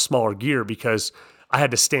I brought a smaller gear, because I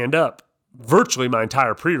had to stand up virtually my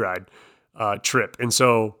entire pre-ride trip. And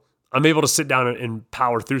so I'm able to sit down and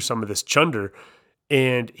power through some of this chunder.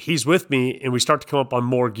 And he's with me, and we start to come up on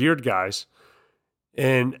more geared guys.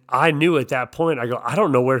 And I knew at that point, I go, I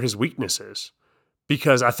don't know where his weakness is,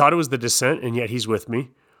 because I thought it was the descent, and yet he's with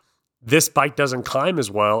me. This bike doesn't climb as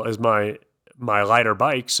well as my lighter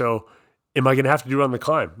bike, so am I going to have to do it on the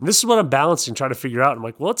climb? And this is what I'm balancing, trying to figure out. I'm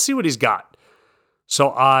like, well, let's see what he's got.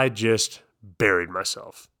 So I just buried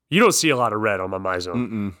myself. You don't see a lot of red on my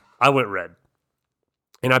MyZone. I went red.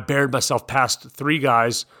 And I buried myself past 3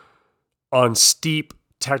 guys on steep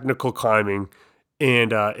technical climbing,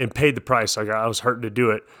 and paid the price. I was hurting to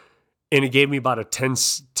do it. And it gave me about a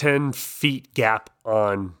 10 feet gap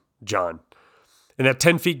on John. And that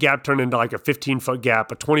 10 feet gap turned into like a 15-foot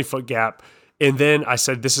gap, a 20-foot gap. And then I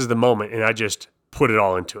said, this is the moment. And I just put it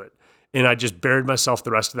all into it. And I just buried myself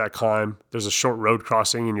the rest of that climb. There's a short road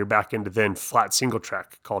crossing, and you're back into then flat single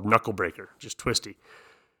track called Knuckle Breaker, just twisty.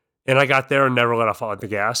 And I got there and never let off on the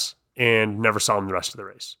gas, and never saw him the rest of the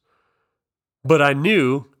race. But I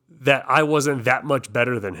knew that I wasn't that much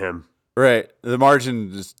better than him. Right. The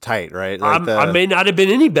margin is tight, right? Like I may not have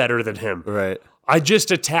been any better than him. Right. I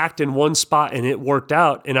just attacked in one spot, and it worked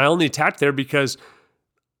out. And I only attacked there because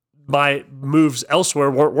my moves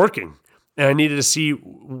elsewhere weren't working. And I needed to see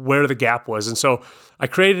where the gap was. And so I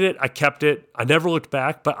created it. I kept it. I never looked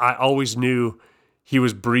back, but I always knew he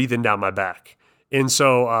was breathing down my back. And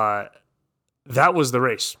so that was the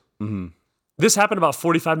race. Mm-hmm. This happened about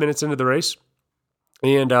 45 minutes into the race.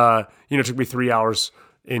 And, it took me 3 hours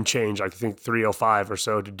and change, I think 3:05 or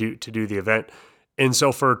so to do the event. And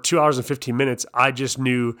so for 2 hours and 15 minutes, I just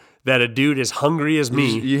knew that a dude as hungry as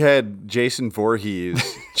me. You had Jason Voorhees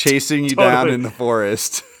chasing you down in the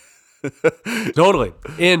forest. Totally.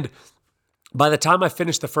 And by the time I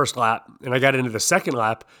finished the first lap and I got into the second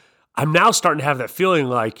lap, I'm now starting to have that feeling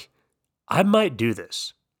like I might do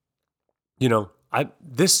this.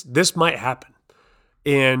 This might happen.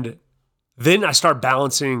 And then I start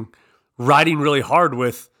balancing riding really hard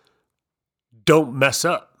with don't mess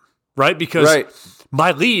up, right? Because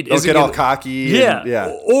my lead don't get all cocky.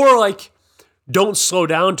 Yeah. Or like don't slow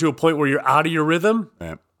down to a point where you're out of your rhythm.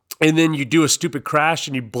 Right. And then you do a stupid crash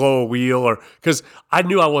and you blow a wheel, or because I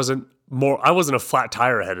knew I wasn't a flat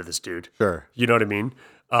tire ahead of this dude. Sure. You know what I mean?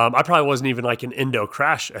 I probably wasn't even like an endo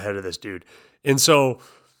crash ahead of this dude. And so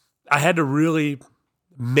I had to really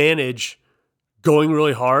manage going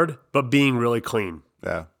really hard, but being really clean.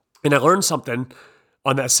 Yeah. And I learned something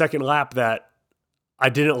on that second lap that I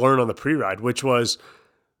didn't learn on the pre-ride, which was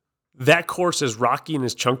that course, as rocky and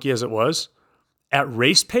as chunky as it was, at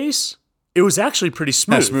race pace, it was actually pretty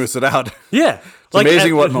smooth. That smooths it out. Yeah. It's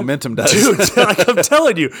amazing what momentum does. Dude, like I'm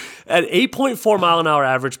telling you, at 8.4 mile an hour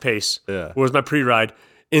average pace was my pre-ride.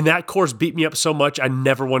 And that course beat me up so much, I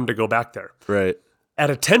never wanted to go back there. Right. At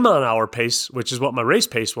a 10 mile an hour pace, which is what my race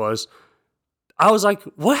pace was, I was like,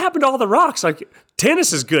 what happened to all the rocks? Like,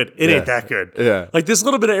 Tanis is good. It ain't that good. Yeah. Like, this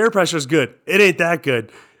little bit of air pressure is good. It ain't that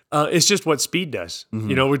good. It's just what speed does,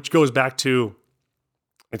 which goes back to,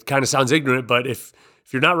 it kind of sounds ignorant, but if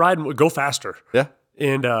you're not riding, go faster. Yeah.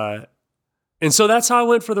 And so that's how I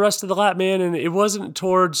went for the rest of the lap, man. And it wasn't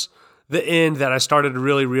towards the end that I started to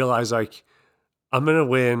really realize, like, I'm going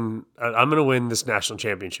to win this national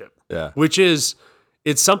championship. Yeah. Which is,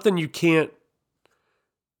 it's something you can't,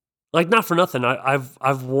 like, not for nothing.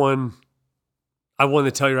 I've won the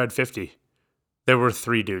Telluride 50. There were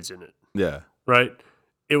 3 dudes in it. Yeah. Right?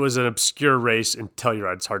 It was an obscure race, and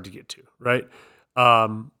Telluride's hard to get to, right?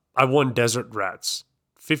 I won Desert Rats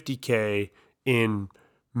 50K in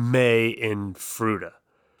May in Fruta.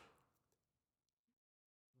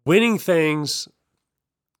 Winning things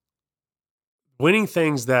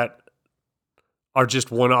that are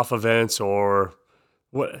just one-off events or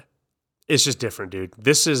what, it's just different, dude.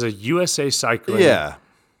 This is a USA Cycling. Yeah.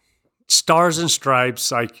 Stars and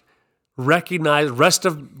stripes, like, recognize rest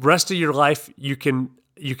of your life you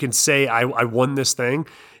can say I won this thing.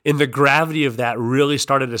 And the gravity of that really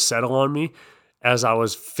started to settle on me as I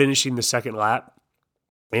was finishing the second lap,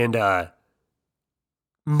 and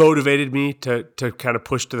motivated me to kind of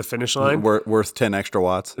push to the finish line. Worth 10 extra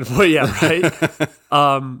watts. Well, yeah, right.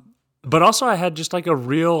 But also I had just like a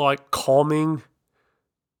real, like, calming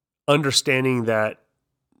understanding that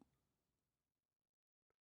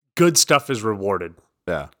good stuff is rewarded.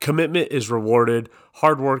 Yeah. Commitment is rewarded.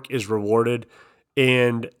 Hard work is rewarded.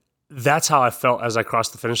 And that's how I felt as I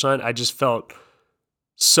crossed the finish line. I just felt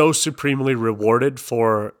so supremely rewarded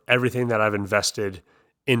for everything that I've invested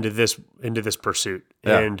into this pursuit.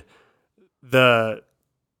 Yeah. And the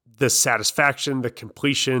satisfaction, the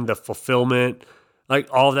completion, the fulfillment, like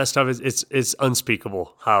all of that stuff it's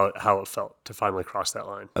unspeakable how it felt to finally cross that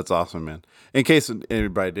line. That's awesome, man. In case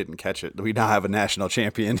anybody didn't catch it, we now have a national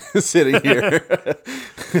champion sitting here.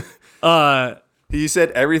 You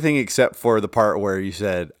said everything except for the part where you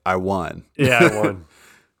said, I won. Yeah, I won.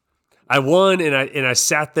 I won, and I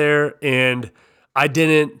sat there, and I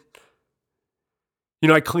didn't.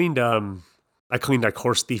 I cleaned like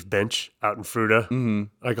Horse Thief Bench out in Fruta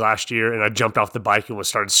like last year, and I jumped off the bike and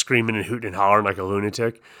started screaming and hooting and hollering like a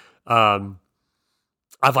lunatic. I've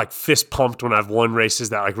like fist pumped when I've won races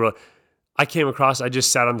that like really. I came across. I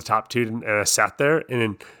just sat on the top two and I sat there,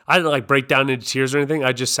 and I didn't like break down into tears or anything.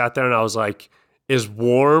 I just sat there and I was like as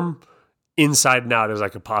warm inside and out as I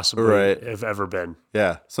could possibly have ever been.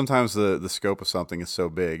 Yeah. Sometimes the scope of something is so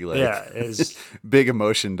big. Like, yeah, it's big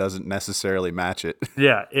emotion doesn't necessarily match it.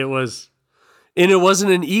 Yeah, it was. And it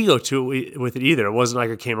wasn't an ego to it with it either. It wasn't like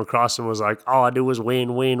I came across and was like, all I do is win,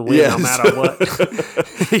 no matter what.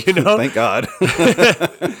 Thank God.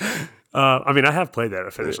 I mean, I have played that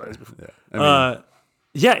at finish lines before.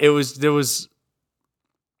 Yeah. There was,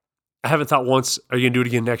 I haven't thought once, are you going to do it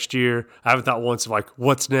again next year? I haven't thought once of like,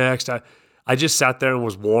 what's next? I just sat there and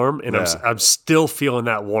was warm, and I'm still feeling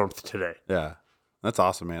that warmth today. Yeah. That's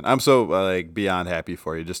awesome, man. I'm so like beyond happy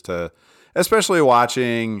for you especially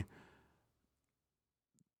watching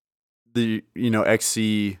the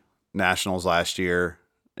XC Nationals last year,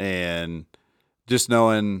 and just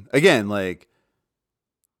knowing again, like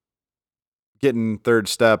getting third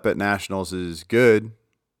step at Nationals is good,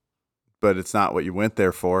 but it's not what you went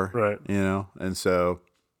there for, right? And so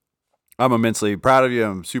I'm immensely proud of you.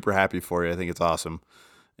 I'm super happy for you. I think it's awesome,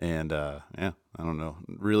 and I don't know,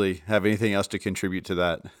 really have anything else to contribute to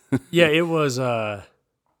that. Yeah, it was. I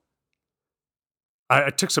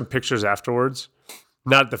took some pictures afterwards.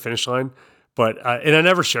 Not at the finish line, but and I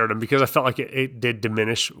never shared them because I felt like it did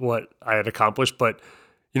diminish what I had accomplished. But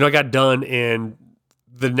I got done, and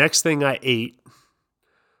the next thing I ate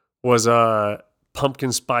was a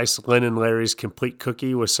pumpkin spice Len & Larry's complete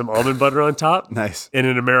cookie with some almond butter on top. Nice. And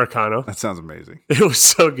an Americano. That sounds amazing. It was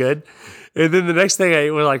so good. And then the next thing I ate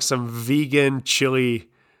was like some vegan chili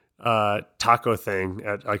taco thing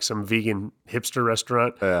at like some vegan hipster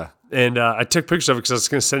restaurant. Yeah. And I took pictures of it because I was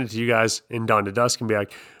going to send it to you guys in Dawn to Dusk and be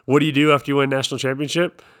like, what do you do after you win a national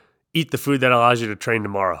championship? Eat the food that allows you to train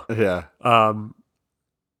tomorrow. Yeah.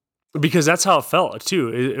 Because that's how it felt too.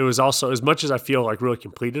 It was also, as much as I feel like really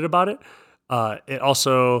completed about it, it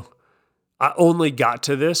also, I only got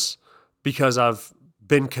to this because I've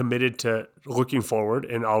been committed to looking forward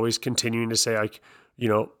and always continuing to say like,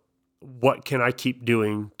 what can I keep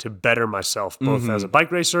doing to better myself, both as a bike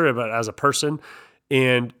racer, but as a person.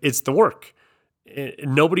 And it's the work.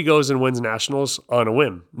 Nobody goes and wins nationals on a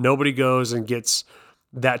whim. Nobody goes and gets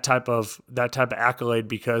that type of accolade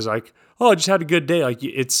because like, oh, I just had a good day. Like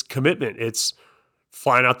it's commitment. It's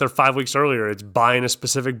flying out there 5 weeks earlier. It's buying a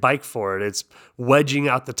specific bike for it. It's wedging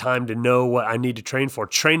out the time to know what I need to train for.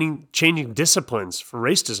 Changing disciplines for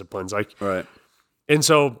race disciplines. Like, right. And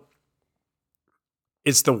so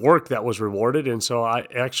it's the work that was rewarded. And so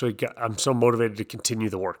I'm so motivated to continue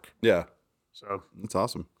the work. Yeah. So that's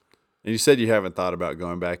awesome. And you said you haven't thought about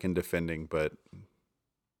going back and defending, but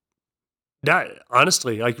yeah,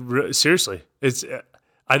 honestly, like seriously,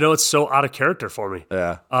 I know it's so out of character for me.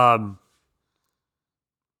 Yeah. I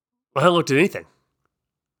haven't looked at anything.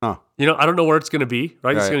 Huh. I don't know where it's going to be,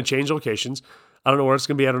 right? It's Right. going to change locations. I don't know where it's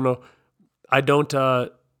going to be. I don't know. I don't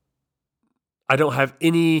have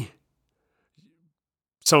any,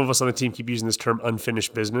 some of us on the team keep using this term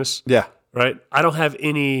unfinished business. Yeah. Right? I don't have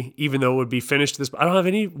any, even though it would be finished I don't have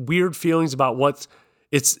any weird feelings about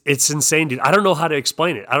it's insane, dude. I don't know how to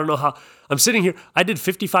explain it. I don't know how, I'm sitting here, I did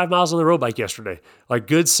 55 miles on the road bike yesterday. Like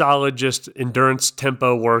good, solid, just endurance,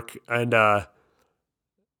 tempo work. And I'm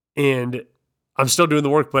still doing the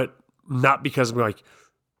work, but not because I'm like,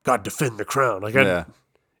 God, defend the crown. Like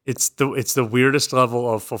it's the weirdest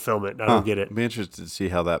level of fulfillment. I don't get it. I'd be interested to see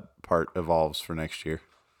how that part evolves for next year.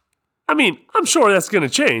 I mean, I'm sure that's going to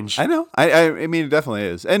change. I know. I mean, it definitely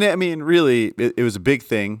is. And I mean, really, it was a big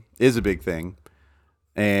thing, is a big thing.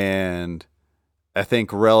 And I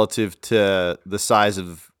think relative to the size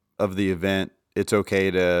of the event, it's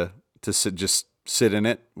okay to just sit in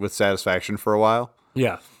it with satisfaction for a while.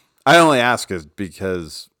 Yeah. I only ask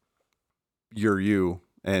because you're you,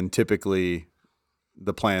 and typically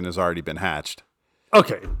the plan has already been hatched.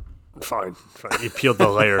 Okay, fine. You peeled the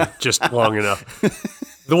layer just long enough.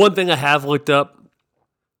 The one thing I have looked up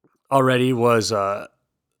already was, so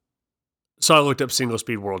I looked up single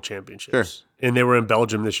speed world championships, and they were in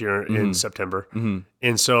Belgium this year in September.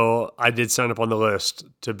 And so I did sign up on the list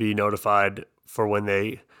to be notified for when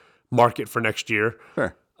they mark it for next year.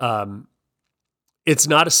 Sure. It's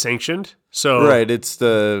not a sanctioned. So Right. It's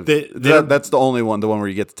that's the only one, the one where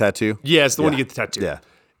you get the tattoo. Yeah, it's the one you get the tattoo. Yeah.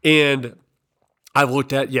 And I've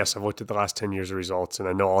looked at the last 10 years of results, and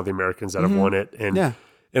I know all the Americans that have won it. And Yeah.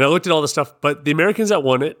 and I looked at all the stuff, but the Americans that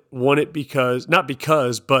won it because,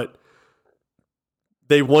 but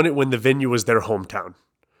they won it when the venue was their hometown.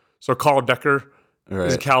 So Carl Decker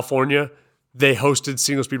is in California. They hosted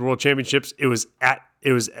Single Speed World Championships. It was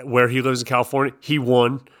where he lives in California. He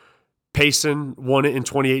won. Payson won it in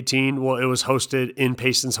 2018. Well, it was hosted in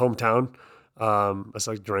Payson's hometown. That's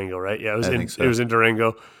like Durango, right? Yeah, it was in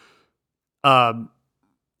Durango.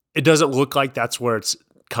 It doesn't look like that's where it's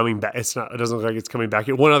coming back. It doesn't look like it's coming back.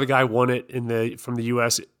 One other guy won it from the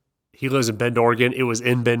US. He lives in Bend, Oregon. It was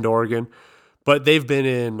in Bend, Oregon. But they've been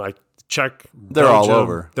in like Czech, They're Belgium. all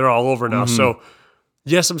over. They're all over now. So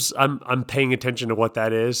yes, I'm paying attention to what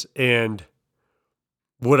that is. And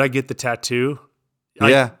would I get the tattoo?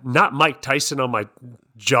 Yeah. Not Mike Tyson on my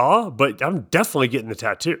jaw, but I'm definitely getting the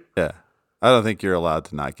tattoo. Yeah. I don't think you're allowed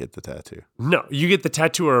to not get the tattoo. No, you get the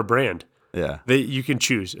tattoo or a brand. Yeah. You can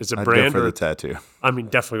choose. It's a I'd brand go for or the tattoo. I mean,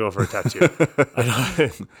 definitely go for a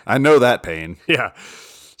tattoo. I know that pain. Yeah.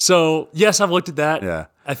 So yes, I've looked at that. Yeah.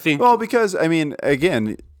 I think. Well, because I mean,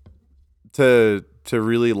 again, to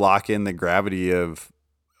really lock in the gravity of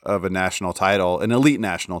a national title, an elite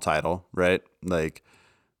national title, right? Like,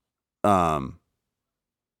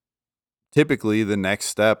 typically the next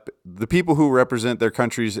step, the people who represent their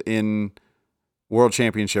countries in world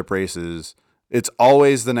championship races, it's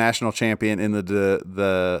always the national champion in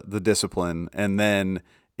the discipline, and then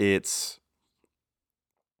it's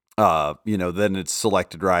then it's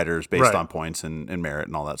selected riders based on points and merit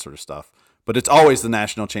and all that sort of stuff. But it's always the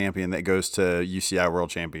national champion that goes to UCI World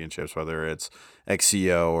Championships, whether it's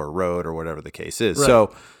XCO or Road or whatever the case is. Right.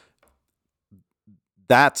 So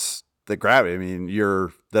that's the gravity. I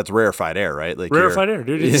mean, that's rarefied air, right? Like rarefied air,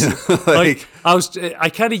 dude. It's, like I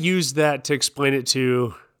kind of used that to explain it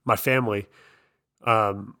to my family.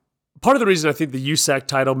 Part of the reason I think the USAC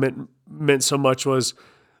title meant so much was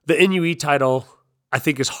the NUE title, I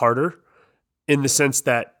think, is harder in the sense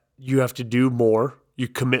that you have to do more, you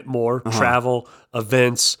commit more, travel,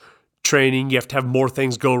 events, training. You have to have more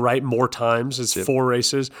things go right more times. It's 4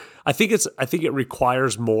 races. I think it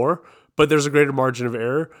requires more, but there's a greater margin of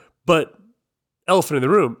error. But elephant in the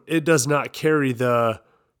room, it does not carry the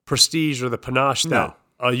prestige or the panache that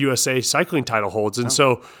a USA cycling title holds. And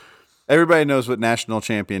so everybody knows what national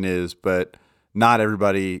champion is, but not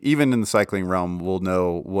everybody, even in the cycling realm, will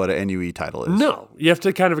know what an NUE title is. No, you have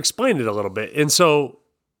to kind of explain it a little bit. And so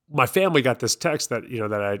my family got this text that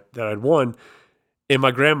I'd won, and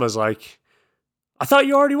my grandma's like, "I thought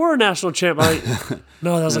you already were a national champ."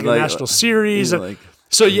 No, that was like a national series.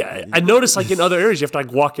 So yeah, I noticed like in other areas you have to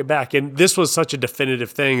like walk it back, and this was such a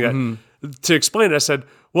definitive thing that to explain it, I said,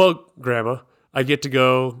 "Well, Grandma, I get to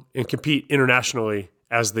go and compete internationally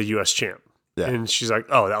as the U.S. champ." Yeah. And she's like,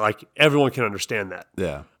 "Oh, that like everyone can understand that."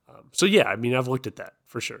 Yeah. So yeah, I mean, I've looked at that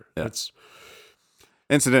for sure. Yeah. That's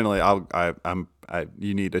incidentally,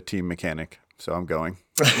 you need a team mechanic, so I'm going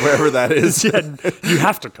wherever that is. Yeah, you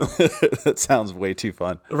have to go. That sounds way too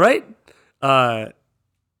fun, right?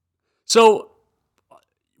 So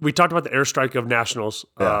we talked about the airstrike of nationals.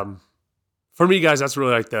 Yeah. For me, guys, that's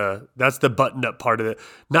really like that's the buttoned up part of it.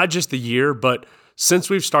 Not just the year, but since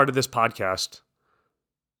we've started this podcast,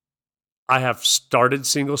 I have started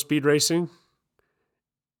single speed racing,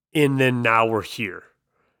 and then now we're here.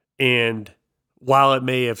 And while it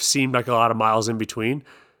may have seemed like a lot of miles in between,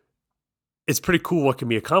 it's pretty cool what can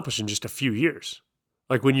be accomplished in just a few years.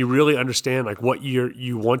 Like when you really understand like what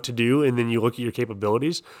you want to do, and then you look at your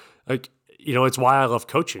capabilities, like, it's why I love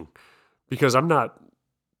coaching, because I'm not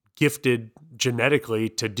gifted genetically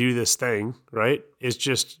to do this thing, right?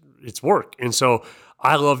 It's work. And so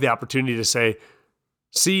I love the opportunity to say,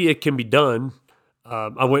 see, it can be done.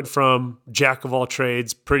 I went from jack of all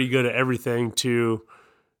trades, pretty good at everything, to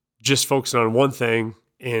just focusing on one thing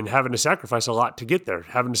and having to sacrifice a lot to get there,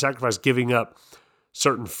 having to sacrifice giving up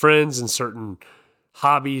certain friends and certain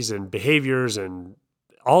hobbies and behaviors and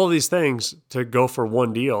all of these things to go for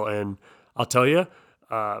one deal. And I'll tell you,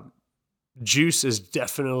 juice is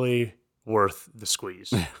definitely worth the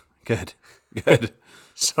squeeze. Good.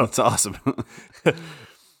 So that's awesome.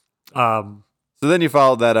 So then you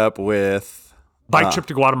followed that up with Bike trip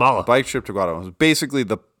to Guatemala. Bike trip to Guatemala was basically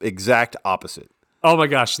the exact opposite. Oh my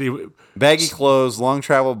gosh, the Baggy clothes, long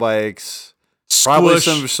travel bikes, probably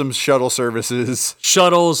squish, some shuttle services.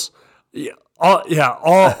 shuttles,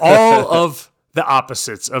 all of the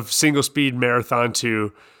opposites of single speed marathon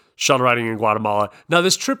to shuttle riding in Guatemala. Now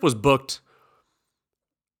this trip was booked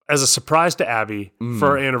as a surprise to Abby for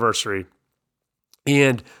our anniversary.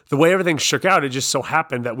 And the way everything shook out, it just so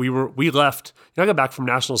happened that we left. I got back from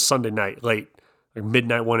Nationals Sunday night, late, like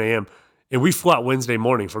midnight, 1 a.m., and we flew out Wednesday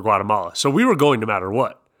morning for Guatemala. So we were going no matter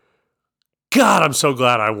what. God, I'm so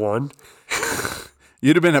glad I won.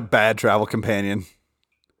 You'd have been a bad travel companion.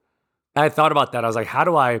 I thought about that. I was like, how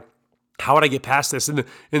would I get past this? And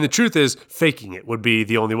the truth is, faking it would be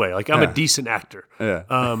the only way. Like, I'm a decent actor. Yeah.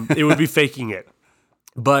 It would be faking it.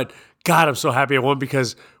 But God, I'm so happy I won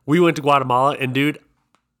because we went to Guatemala, and dude,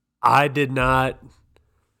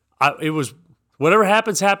 it was whatever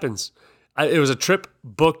happens. It was a trip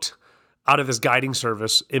booked out of this guiding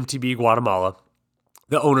service, MTB Guatemala.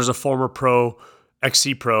 The owner's a former pro,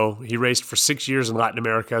 XC pro. He raced for 6 years in Latin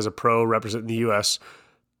America as a pro, representing the U.S.,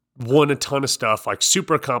 won a ton of stuff, like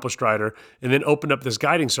super accomplished rider, and then opened up this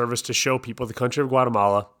guiding service to show people the country of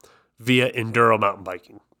Guatemala via enduro mountain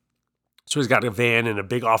biking. So he's got a van and a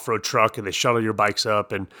big off-road truck, and they shuttle your bikes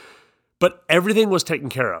up. But everything was taken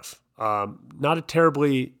care of. Not a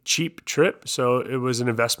terribly cheap trip, so it was an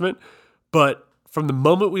investment. But from the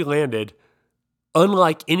moment we landed,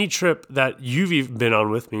 unlike any trip that you've even been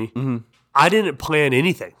on with me, I didn't plan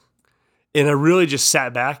anything. And I really just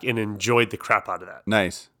sat back and enjoyed the crap out of that.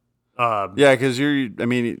 Nice. Yeah, because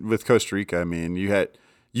with Costa Rica,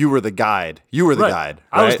 you were the guide. You were the guide.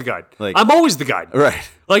 Right? I was the guide. I'm always the guide. Right.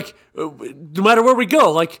 Like, no matter where we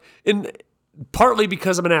go, partly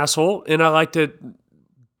because I'm an asshole and I like to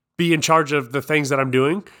be in charge of the things that I'm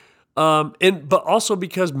doing. But also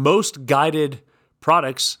because most guided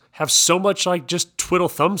products have so much just twiddle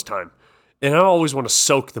thumbs time. And I always want to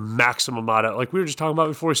soak the maximum out of, like we were just talking about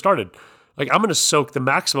before we started. Like, I'm going to soak the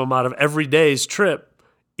maximum out of every day's trip,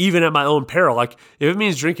 even at my own peril. Like, if it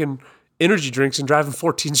means drinking energy drinks and driving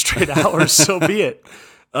 14 straight hours, so be it.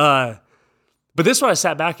 But this one I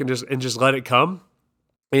sat back and just let it come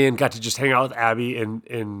and got to just hang out with Abby, and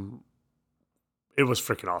it was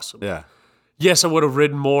freaking awesome. Yeah. Yes, I would have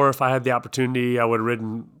ridden more if I had the opportunity. I would have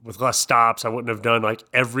ridden with less stops. I wouldn't have done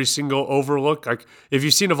every single overlook. Like, if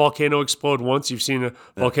you've seen a volcano explode once, you've seen a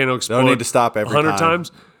volcano explode. Don't need to stop every 100 time.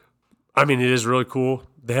 times. It is really cool.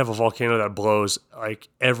 They have a volcano that blows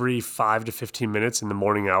every 5 to 15 minutes in the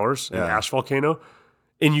morning hours, an ash volcano,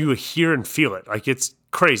 and you hear and feel it. It's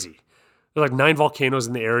crazy. There's 9 volcanoes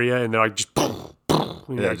in the area, and they're just boom,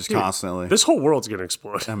 boom. Just constantly. This whole world's gonna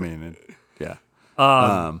explode. Yeah.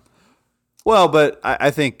 Well, but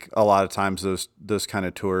I think a lot of times those kind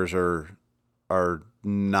of tours are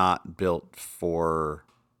not built for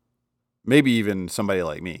maybe even somebody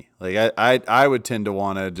like me. I would tend to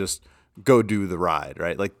want to just go do the ride,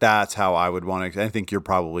 right? That's how I would want to. I think you're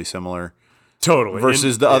probably similar. Totally.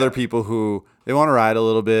 Versus the other people who they want to ride a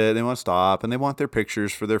little bit, they want to stop, and they want their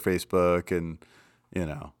pictures for their Facebook, and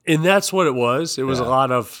And that's what it was. It was a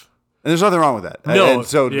lot of. And there's nothing wrong with that. No. And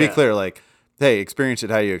so to be clear, hey, experience it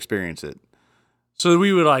how you experience it. So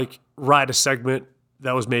we would ride a segment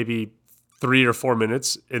that was maybe 3 or 4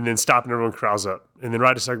 minutes, and then stop and everyone crowds up, and then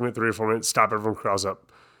ride a segment 3 or 4 minutes, stop, everyone crowds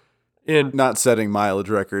up, and not setting mileage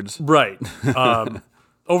records. Right.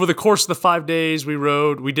 Over the course of the 5 days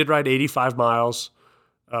we did ride 85 miles.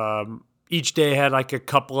 Each day had a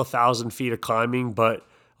couple of thousand feet of climbing, but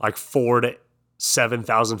 4,000 to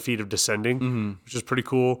 7,000 feet of descending, which is pretty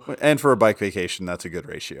cool. And for a bike vacation, that's a good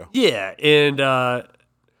ratio. Yeah, and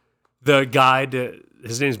the guide,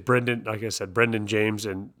 his name's Brendan. Like I said, Brendan James,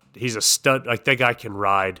 and he's a stud. That guy can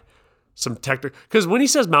ride some technical. Because when he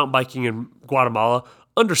says mountain biking in Guatemala,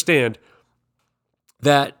 understand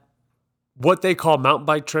that what they call mountain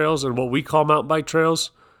bike trails and what we call mountain bike trails,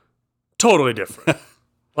 totally different.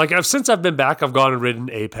 Since I've been back, I've gone and ridden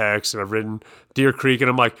Apex and I've ridden Deer Creek, and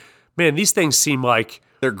I'm like, man, these things seem like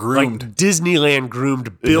they're groomed, Disneyland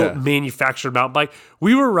groomed, built, manufactured mountain bike.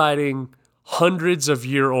 We were riding hundreds of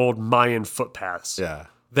year-old Mayan footpaths. Yeah.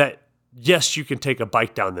 That, yes, you can take a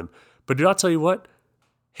bike down them. But dude, I'll tell you what,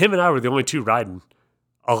 him and I were the only two riding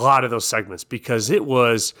a lot of those segments because it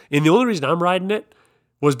was, and the only reason I'm riding it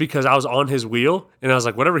was because I was on his wheel and I was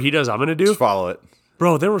like, whatever he does, I'm going to do. Just follow it.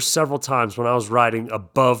 Bro, there were several times when I was riding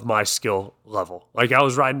above my skill level. I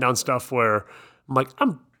was riding down stuff where I'm like,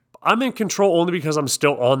 I'm in control only because I'm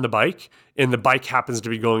still on the bike and the bike happens to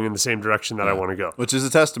be going in the same direction that I want to go. Which is a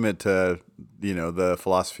testament to, the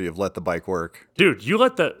philosophy of let the bike work. Dude, you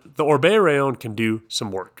let the Orbea Rayon can do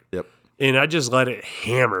some work. Yep. and I just let it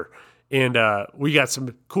hammer. And we got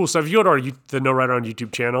some cool stuff. If you go to the No Rider on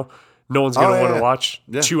YouTube channel, no one's going to want to watch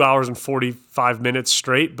 2 hours and 45 minutes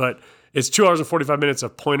straight, but it's 2 hours and 45 minutes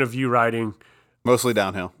of point of view riding. Mostly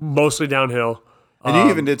downhill. And you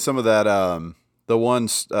even did some of that. The one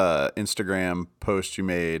Instagram post you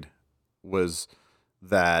made was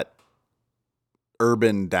that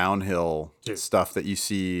urban downhill stuff that you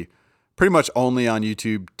see pretty much only on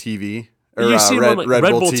YouTube TV. Or, you see Red them on Red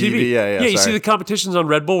Bull TV. Yeah, you see the competitions on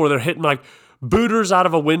Red Bull where they're hitting like booters out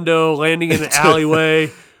of a window, landing in an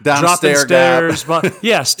alleyway, down dropping stairs.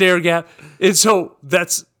 gap. Stair gap. And so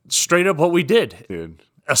that's straight up what we did. Dude.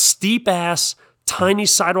 A steep ass, tiny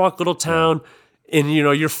sidewalk little town, and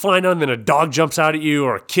you're flying on, then a dog jumps out at you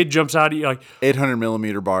or a kid jumps out at you. Like 800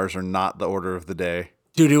 millimeter bars are not the order of the day.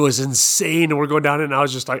 Dude, it was insane. And we're going down it, and I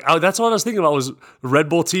was just like, that's all I was thinking about was Red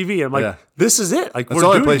Bull TV. I'm like, this is it. Like, that's the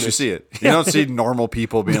only place you see it. You don't see normal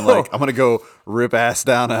people being like, I'm going to go rip ass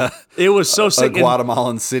down it was so sick. a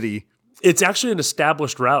Guatemalan city. It's actually an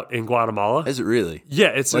established route in Guatemala. Is it really? Yeah.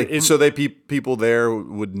 It's like, so people there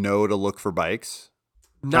would know to look for bikes?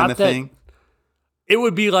 Not that. It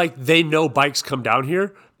would be like they know bikes come down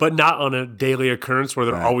here, but not on a daily occurrence where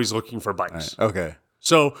they're always looking for bikes. Right. Okay.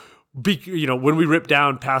 So... when we rip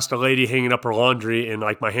down past a lady hanging up her laundry and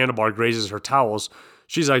like my handlebar grazes her towels,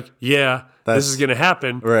 she's like, this is going to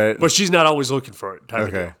happen. Right. But she's not always looking for it. Type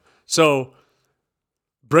of deal. So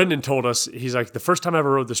Brendan told us, he's like, the first time I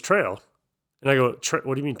ever rode this trail, and I go,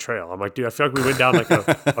 what do you mean trail? I'm like, dude, I feel like we went down like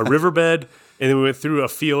a riverbed, and then we went through a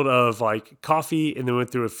field of like coffee, and then we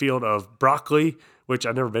went through a field of broccoli, which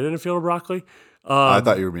I've never been in a field of broccoli. I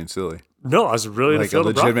thought you were being silly. No, I was really in a field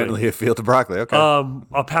of broccoli. Legitimately a field of broccoli. Okay.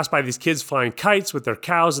 I'll pass by these kids flying kites with their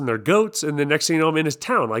cows and their goats, and the next thing you know, I'm in his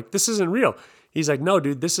town. Like, this isn't real. He's like, no,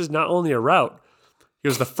 dude, this is not only a route. He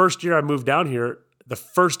goes, the first year I moved down here, the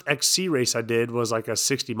first XC race I did was like a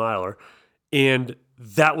 60-miler, and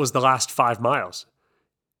that was the last 5 miles.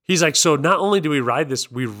 He's like, so not only do we ride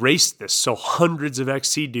this, we race this. So hundreds of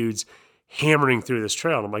XC dudes hammering through this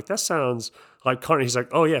trail. And I'm like, that sounds like carnage. He's like,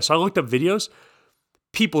 oh, yeah. So I looked up videos.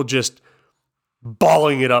 People just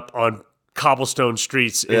balling it up on cobblestone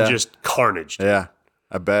streets and just carnage. Yeah,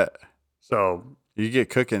 I bet. So you get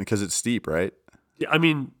cooking because it's steep, right? I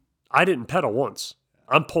mean, I didn't pedal once.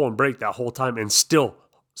 I'm pulling brake that whole time and still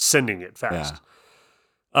sending it fast.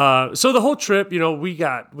 Yeah. So the whole trip, we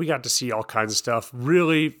got to see all kinds of stuff.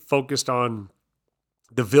 Really focused on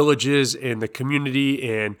the villages and the community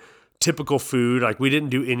and typical food. Like, we didn't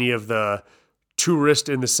do any of the tourist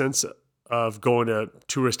in the sense of going to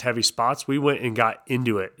tourist heavy spots. We went and got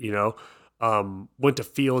into it, went to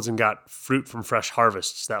fields and got fruit from fresh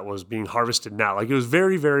harvests that was being harvested now. Like, it was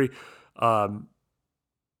very, very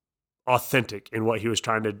authentic in what he was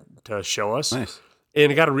trying to show us. Nice. And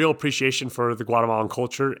I got a real appreciation for the Guatemalan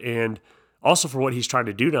culture and also for what he's trying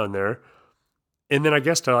to do down there. And then I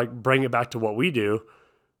guess to like bring it back to what we do,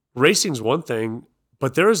 racing's one thing,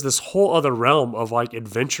 but there is this whole other realm of like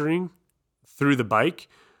adventuring through the bike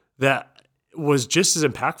that was just as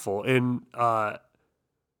impactful. And I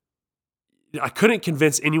couldn't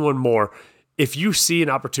convince anyone more. If you see an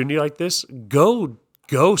opportunity like this, go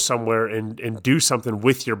somewhere and do something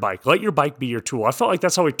with your bike. Let your bike be your tool. I felt like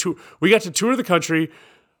that's how we got to tour the country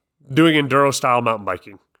doing enduro style mountain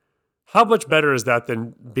biking. How much better is that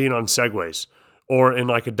than being on Segways or in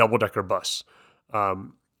like a double decker bus?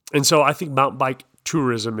 And so I think mountain bike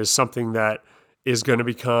tourism is something that is going to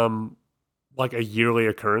become like a yearly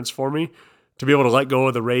occurrence for me, to be able to let go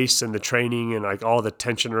of the race and the training and like all the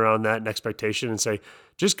tension around that and expectation and say,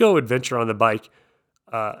 just go adventure on the bike.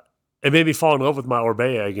 And maybe fall in love with my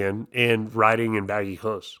Orbea again and riding in baggy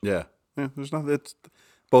clothes. Yeah. There's nothing.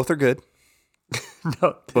 Both are good.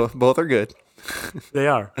 No, both are good. They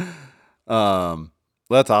are. Well,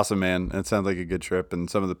 that's awesome, man. It sounds like a good trip, and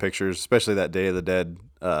some of the pictures, especially that Day of the Dead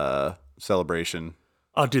celebration.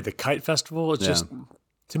 Oh, dude, the kite festival. It's just,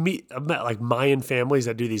 to me, I've met like Mayan families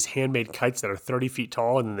that do these handmade kites that are 30 feet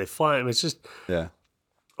tall, and then they fly them. It's just a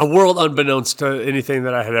world unbeknownst to anything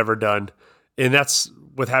that I had ever done. And that's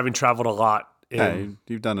with having traveled a lot in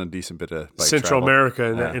you've done a decent bit of bike Central travel.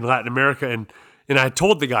 America and in Latin America. And I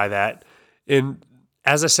told the guy that. And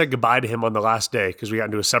as I said goodbye to him on the last day, because we got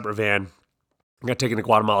into a separate van, I got taken to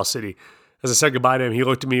Guatemala City. As I said goodbye to him, he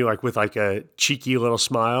looked at me like with like a cheeky little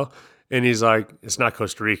smile. And he's like, it's not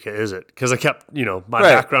Costa Rica, is it? Because I kept, my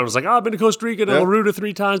background was like, I've been to Costa Rica and El Ruta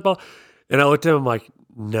 3 times. And I looked at him like,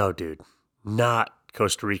 no, dude, not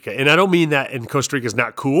Costa Rica. And I don't mean that in Costa Rica is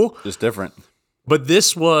not cool. Just different. But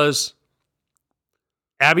this was,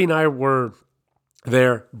 Abby and I were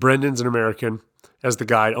there. Brendan's an American, as the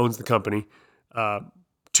guide, owns the company.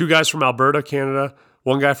 2 guys from Alberta, Canada,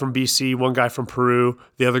 1 guy from BC, 1 guy from Peru,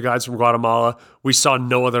 the other guys from Guatemala. We saw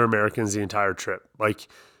no other Americans the entire trip. Like,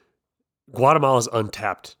 Guatemala's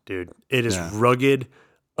untapped, dude. It is rugged,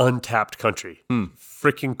 untapped country.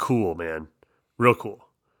 Freaking cool, man. Real cool.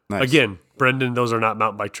 Nice. Again, Brendan, those are not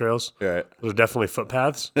mountain bike trails. Right. Those are definitely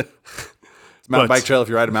footpaths. It's a mountain bike trail if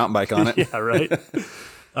you ride a mountain bike on it. Yeah, right.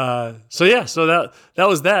 So that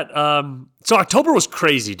was that. So October was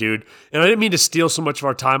crazy, dude. And I didn't mean to steal so much of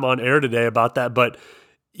our time on air today about that, but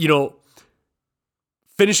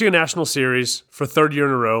finishing a national series for 3rd year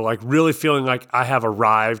in a row, like really feeling like I have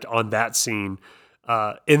arrived on that scene,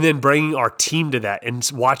 and then bringing our team to that and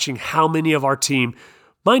watching how many of our team,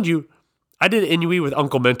 mind you, I did Inuit with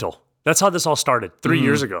Uncle Mental. That's how this all started 3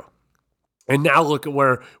 years ago. And now look at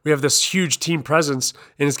where we have this huge team presence,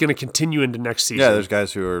 and it's going to continue into next season. Yeah, there's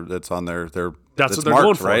guys that's on their that's what they're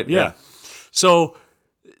going for, right? Yeah. So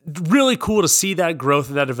really cool to see that growth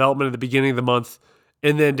and that development at the beginning of the month,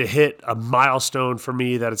 and then to hit a milestone for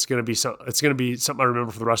me that it's going to be something I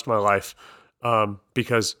remember for the rest of my life,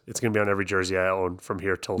 because it's going to be on every jersey I own from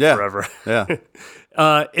here till forever. Yeah.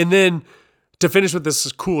 And then to finish with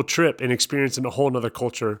this cool trip and experiencing a whole nother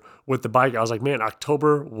culture with the bike, I was like, man,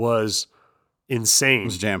 October was insane. It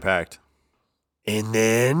was jam-packed. And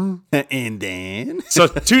then So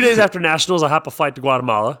 2 days after Nationals, I hop a flight to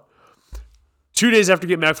Guatemala. 2 days after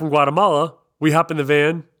getting back from Guatemala, we hop in the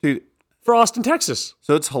van dude, for Austin, Texas.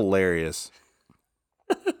 so it's hilarious.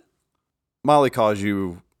 Molly calls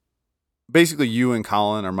you, basically you and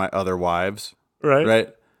Colin are my other wives, Right?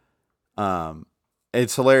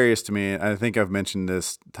 It's hilarious to me. I think I've mentioned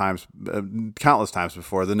this countless times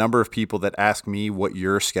before. The number of people that ask me what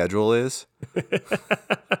your schedule is. I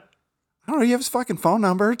don't know. You have his fucking phone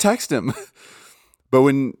number. Text him. But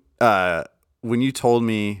when you told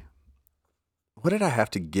me, what did I have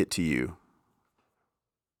to get to you?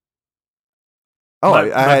 Oh, I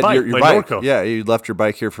had bike, your my bike. Norco. Yeah, you left your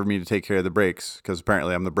bike here for me to take care of the brakes because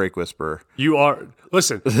apparently I'm the brake whisperer. You are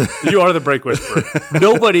the brake whisperer.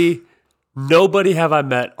 Nobody have I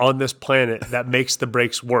met on this planet that makes the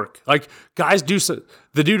brakes work. Like, guys do so.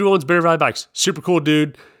 The dude who owns Bear Valley Bikes, super cool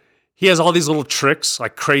dude. He has all these little tricks,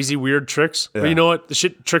 like crazy weird tricks. Yeah. But you know what?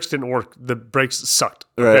 The tricks didn't work. The brakes sucked.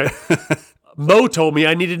 Okay? Right. Mo told me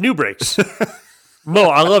I needed new brakes. Mo,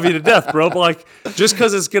 I love you to death, bro. But like, just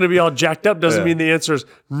because it's going to be all jacked up doesn't mean the answer is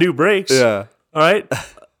new brakes. Yeah. All right.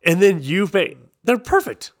 And then they're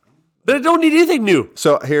perfect. They don't need anything new.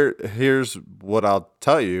 So here's what I'll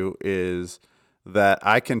tell you is that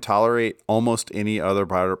I can tolerate almost any other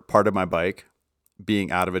part of my bike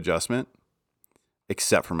being out of adjustment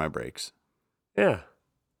except for my brakes. Yeah.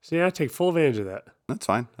 See, I take full advantage of that. That's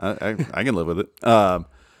fine. I can live with it. But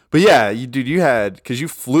yeah, because you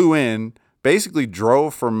flew in, basically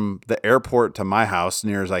drove from the airport to my house,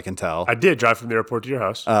 near as I can tell. I did drive from the airport to your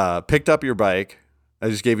house. Picked up your bike. I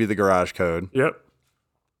just gave you the garage code. Yep.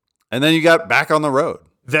 And then you got back on the road.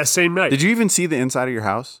 That same night. Did you even see the inside of your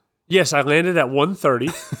house? Yes, I landed at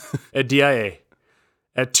 1:30 at DIA.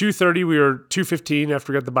 At 2:15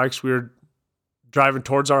 after we got the bikes, we were driving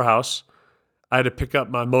towards our house. I had to pick up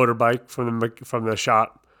my motorbike from the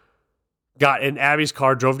shop. Got in Abby's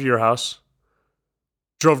car, drove to your house.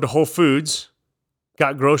 Drove to Whole Foods,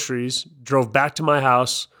 got groceries, drove back to my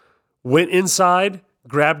house, went inside,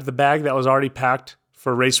 grabbed the bag that was already packed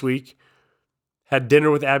for race week, had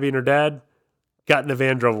dinner with Abby and her dad, got in the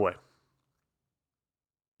van, drove away.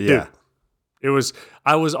 Yeah. Dude,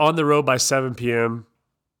 I was on the road by 7 p.m.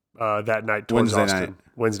 That night towards Austin.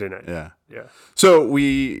 Wednesday night. Yeah. Yeah. So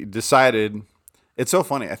we decided, it's so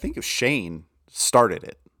funny. I think Shane started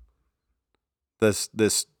it. This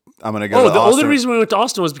I'm going to go to the Austin. only reason we went to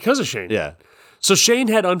Austin was because of Shane. Yeah. So Shane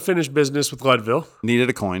had unfinished business with Leadville. Needed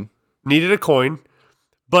a coin.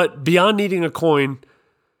 But beyond needing a coin,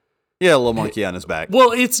 Yeah, a little monkey on his back.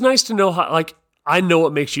 well, it's nice to know how, like, I know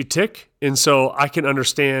what makes you tick, and so I can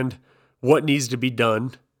understand what needs to be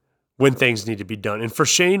done when things need to be done. And for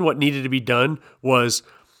Shane, what needed to be done was,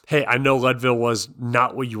 hey, I know Leadville was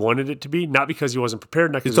not what you wanted it to be, not because he wasn't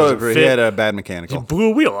prepared, not because he wasn't fit. He had a bad He mechanical. blew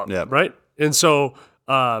a wheel up, Yeah. right? And so,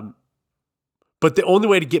 but the only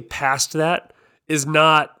way to get past that is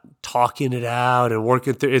not talking it out and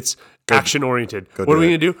working through. It's action oriented. What are we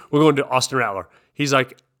going to do? We're going to Austin Rattler. He's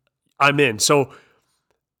like, I'm in. So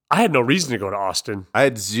I had no reason to go to Austin. I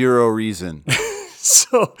had zero reason.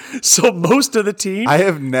 So most of the team. I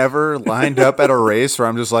have never lined up at a race where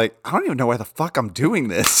I'm just like, I don't even know why the fuck I'm doing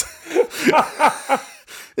this.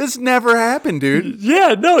 This never happened, dude.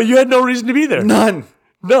 Yeah, no, you had no reason to be there. None.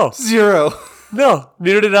 No. Zero. No,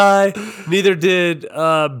 neither did I. Neither did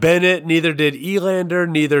Bennett. Neither did Elander.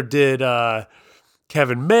 Neither did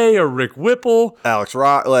Kevin May or Rick Whipple, Alex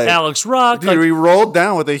Rock. Like, Alex Rock. dude, we rolled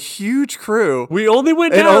down with a huge crew. We only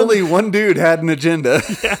went and down. only one dude had an agenda.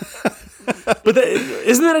 But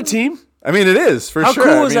isn't that a team? I mean, it is, for How sure.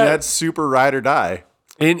 cool I is mean, that? that's super ride or die.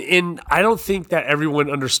 And I don't think that everyone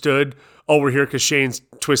understood, oh, we're here because Shane's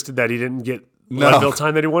twisted that he didn't get No. Leadville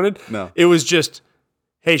time that he wanted. No. It was just,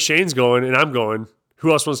 hey, Shane's going and I'm going.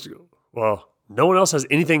 Who else wants to go? Well, no one else has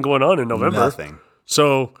anything going on in November. Nothing.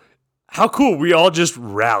 So how cool. We all just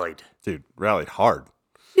rallied. Dude, rallied hard.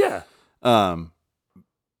 Yeah.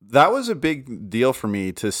 That was a big deal for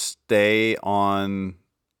me to stay on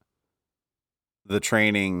the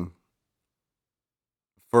training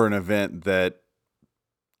for an event that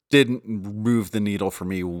didn't move the needle for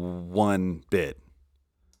me one bit.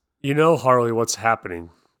 You know, Harley, what's happening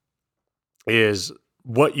is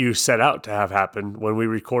what you set out to have happen when we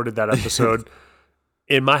recorded that episode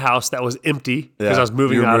in my house that was empty because I was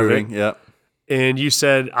moving You're out moving, of it. Yep. And you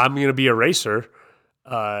said, I'm going to be a racer.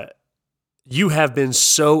 You have been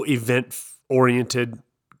so event oriented,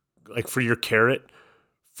 like for your carrot,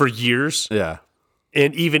 for years, Yeah.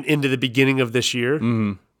 and even into the beginning of this year.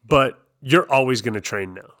 Mm-hmm. But you're always going to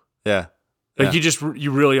train now. Yeah. Like Yeah.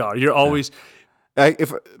 you really are. You're always,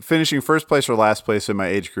 If finishing first place or last place in my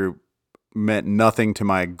age group meant nothing to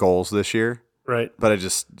my goals this year, right. but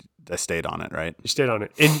I stayed on it, right? You stayed on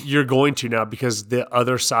it. And you're going to now because the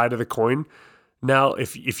other side of the coin, now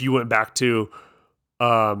if you went back to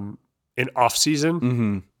an off season,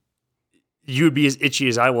 Mm-hmm. you would be as itchy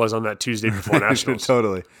as I was on that Tuesday before Nationals.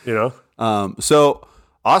 Totally. You know? So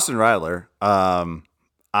Austin Ryler,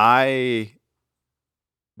 I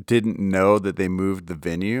didn't know that they moved the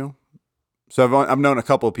venue. So I've known a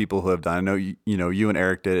couple of people who have done. I know you and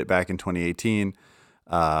Eric did it back in 2018.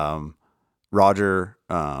 Roger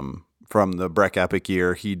from the Breck Epic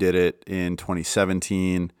year, he did it in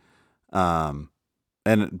 2017.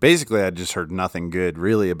 And basically, I just heard nothing good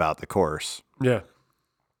really about the course. Yeah.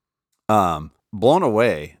 Blown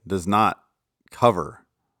Away does not cover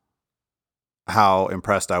how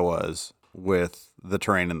impressed I was with the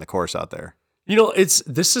terrain and the course out there. You know,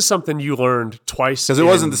 this is something you learned twice. Because it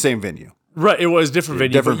wasn't the same venue. Right, it was a different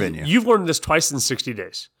venue. Different but venue. You've learned this twice in 60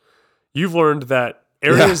 days. You've learned that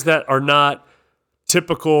areas that are not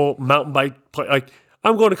typical mountain bike, like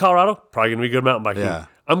I'm going to Colorado, probably going to be good mountain biking. Yeah.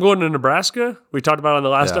 I'm going to Nebraska. We talked about it on the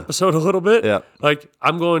last Yeah. episode a little bit. Yeah. Like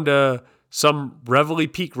I'm going to some Reveille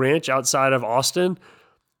Peak Ranch outside of Austin.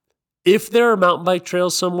 If there are mountain bike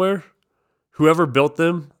trails somewhere, whoever built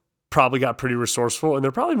them probably got pretty resourceful, and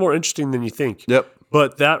they're probably more interesting than you think. Yep.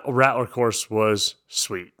 But that Rattler course was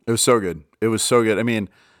sweet. It was so good. It was so good. I mean,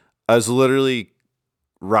 I was literally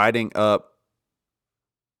riding up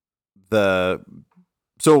the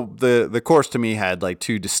course to me had like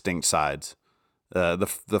two distinct sides.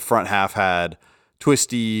 The front half had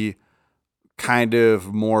twisty, kind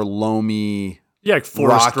of more loamy, Yeah, like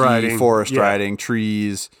forest rocky riding. riding,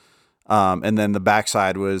 trees. And then the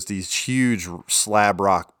backside was these huge slab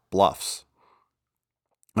rock bluffs.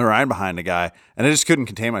 I riding behind a guy, and I just couldn't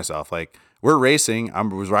contain myself. Like, we're racing. I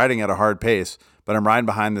was riding at a hard pace, but I'm riding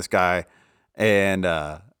behind this guy, and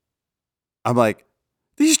I'm like,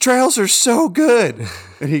 these trails are so good.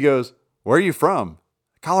 And he goes, where are you from?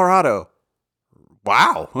 Colorado.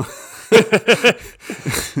 Wow.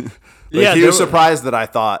 Yeah, he they was were- surprised that I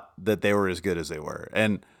thought that they were as good as they were.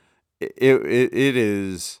 And it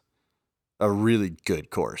is a really good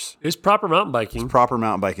course. It's proper mountain biking. Proper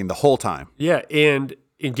mountain biking the whole time. Yeah, and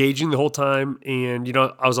engaging the whole time. And, you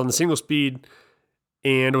know, I was on the single speed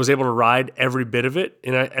and was able to ride every bit of it.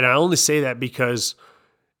 And I only say that because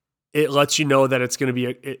it lets you know that it's going to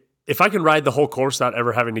be if I can ride the whole course without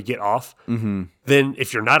ever having to get off, then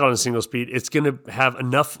if you're not on a single speed, it's going to have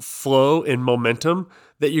enough flow and momentum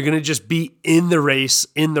that you're going to just be in the race,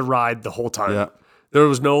 in the ride the whole time. Yeah. There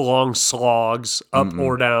was no long slogs up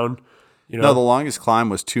or down. You know, No, the longest climb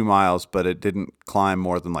was 2 miles, but it didn't climb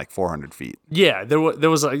more than like 400 feet. yeah, there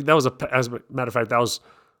was as a matter of fact, that was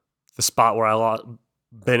the spot where I lost.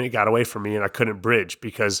 Bennett got away from me and I couldn't bridge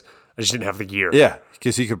because I just didn't have the gear. Yeah,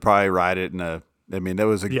 because he could probably ride it that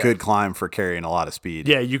was a good climb for carrying a lot of speed.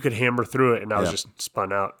 Yeah, you could hammer through it, and I was Yeah. just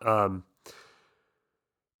spun out.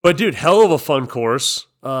 But dude, hell of a fun course.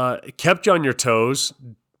 It kept you on your toes.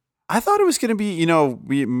 I thought it was going to be,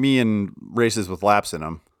 me and races with laps in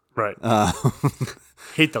them. Right.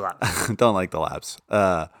 Hate the lap. Don't like the laps.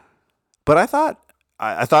 But I thought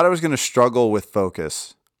I was going to struggle with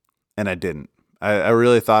focus, and I didn't. I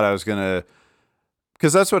really thought I was going to,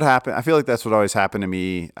 because that's what happened. I feel like that's what always happened to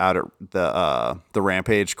me out at the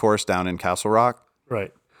Rampage course down in Castle Rock.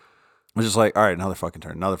 Right. I was just like, all right, another fucking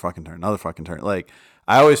turn. Like,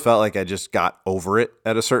 I always felt like I just got over it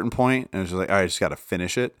at a certain point, and it was just like, all right, I just got to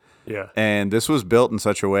finish it. Yeah. And this was built in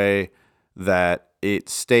such a way that it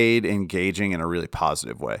stayed engaging in a really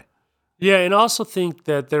positive way. Yeah, and I also think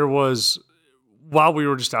that there was, while we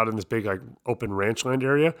were just out in this big like open ranchland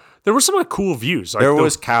area, there were some like cool views. Like There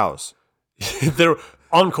was cows there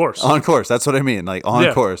on course. on course. That's what I mean, like on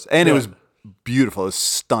Yeah. course, and it Yeah. was beautiful. It was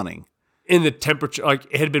stunning In the temperature, like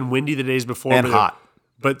it had been windy the days before, and but hot.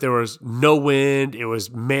 but there was no wind. It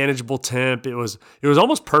was manageable temp. It was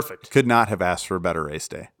almost perfect. Could not have asked for a better race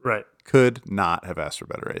day. Right. Could not have asked for a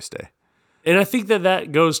better race day. And I think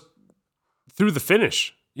that goes through the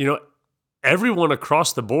finish. You know, everyone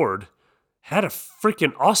across the board had a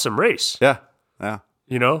freaking awesome race. Yeah, yeah.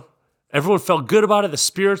 You know, everyone felt good about it. The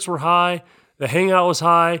spirits were high. The hangout was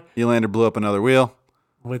high, Elander blew up another wheel.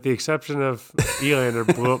 with the exception of Elander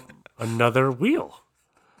blew up another wheel.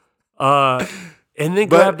 And then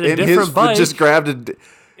grabbed a in different bike just grabbed a.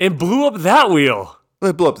 and blew up that wheel.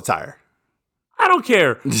 It blew up the tire. I don't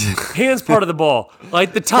care. Hands part of the ball.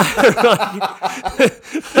 Like the tire.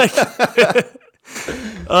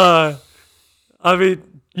 I mean,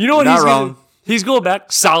 you know what You're not he's wrong. going He's going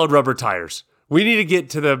back, solid rubber tires. We need to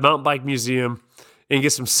get to the mountain bike museum and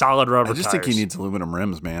get some solid rubber I tires. just think he needs aluminum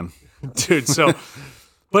rims, man. Dude, so,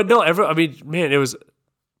 but no, I mean, man, it was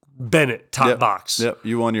Bennett, top Yep. box. Yep,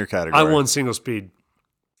 you won your category. I won single speed.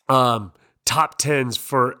 Top tens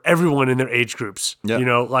for everyone in their age groups. Yep. You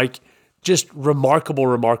know, like just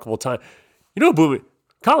remarkable time. You know, Booby,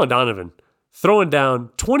 Colin Donovan throwing down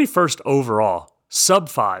 21st overall, sub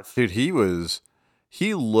 5. Dude,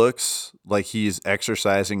 he looks like he's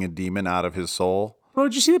exercising a demon out of his soul. Bro,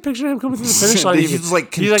 did you see the picture of him coming through the finish line? He's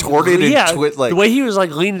like contorted and the way he was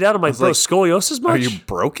like leaning down. I'm like, bro, like, scoliosis much? Are you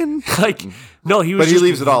broken? Like, no, he was But he just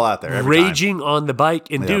leaves it all out there every time. raging on the bike.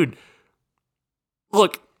 And Yeah. dude,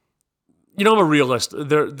 look, you know, I'm a realist.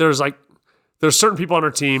 There's certain people on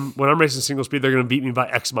our team, when I'm racing single speed, they're going to beat me by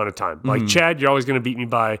X amount of time. Mm-hmm. Like Chad, you're always going to beat me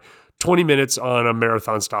by 20 minutes on a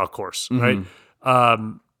marathon style course, right?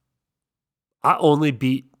 Mm-hmm. I only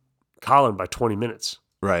beat Colin by 20 minutes.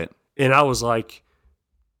 Right. And I was like,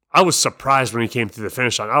 I was surprised when he came through the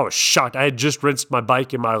finish line. I was shocked. I had just rinsed my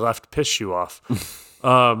bike and my left piss shoe off.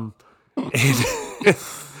 And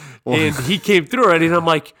he came through already, and I'm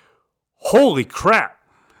like, holy crap.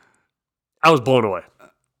 I was blown away.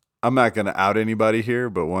 I'm not going to out anybody here,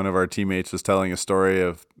 but one of our teammates was telling a story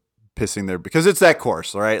of pissing their, because it's that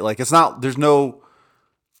course, right? Like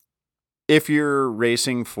if you're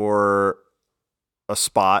racing for a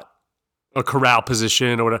spot, A corral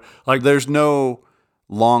position or whatever. Like, there's no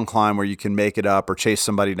long climb where you can make it up or chase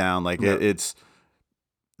somebody down. Like Yeah. it's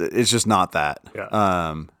just not that.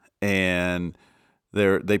 Yeah. And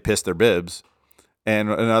they pissed their bibs. And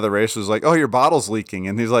another racer was like, "Oh, your bottle's leaking,"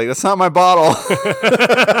 and he's like, "That's not my bottle."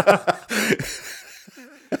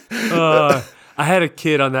 I had a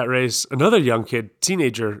kid on that race, another young kid,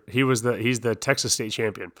 teenager. He's the Texas state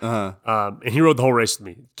champion. And he rode the whole race with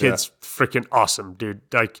me. Kid's freaking awesome, dude.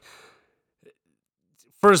 Like,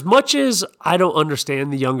 for as much as I don't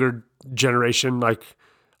understand the younger generation, like,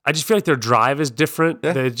 I just feel like their drive is different.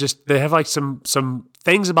 Yeah. They have like some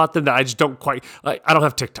things about them that I just don't quite, like, I don't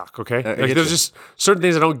have TikTok. Okay. get Like, there's you. just certain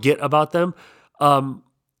things I don't get about them. And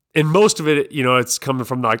most of it, you know, it's coming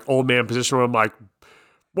from like old man position where I'm like,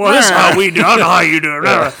 well, this is how we do. I don't know how you do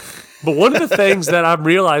it. But one of the things that I'm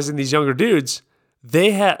realizing, these younger dudes,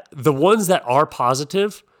 they have the ones that are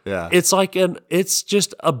positive. Yeah. It's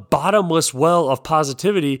just a bottomless well of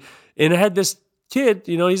positivity. And I had this kid,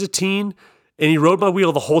 you know, he's a teen, and he rode my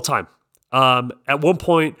wheel the whole time. At one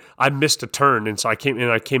point, I missed a turn, and so I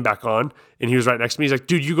came back on, and he was right next to me. He's like,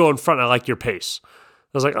 "Dude, you go in front. I like your pace." I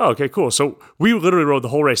was like, "Oh, okay, cool." So we literally rode the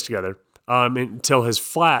whole race together until his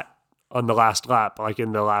flat on the last lap, like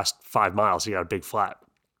in the last 5 miles, he got a big flat,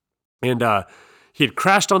 and he had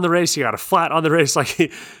crashed on the race. He got a flat on the race, like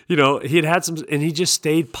he had some, and he just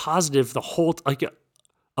stayed positive the whole, like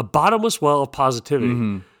a bottomless well of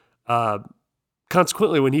positivity.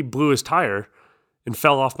 Consequently, when he blew his tire and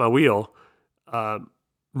fell off my wheel,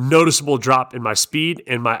 noticeable drop in my speed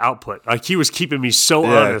and my output. Like, he was keeping me so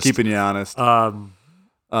honest. Keeping you honest.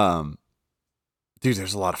 Dude,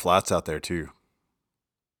 there's a lot of flats out there too.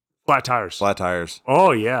 Flat tires. Flat tires.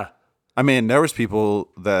 Oh, yeah. I mean, there was people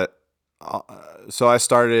that. So I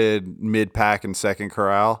started mid pack and second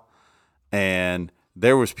corral, and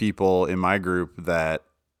there was people in my group that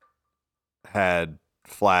had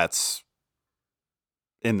flats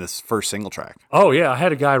in this first single track. Oh, yeah. I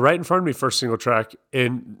had a guy right in front of me first single track,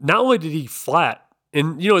 and not only did he flat,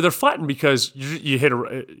 and, you know, they're flattened because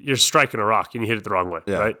you're striking a rock and you hit it the wrong way,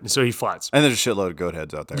 Yeah. right? And so he flats. And there's a shitload of goat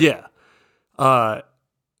heads out there. Yeah.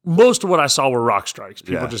 most of what I saw were rock strikes.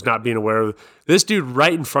 People Yeah. just not being aware of this dude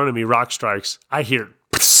right in front of me. Rock strikes. I hear it.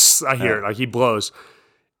 I hear it like he blows.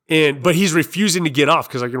 But he's refusing to get off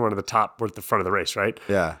because like you're one of the top, we're at the front of the race, right?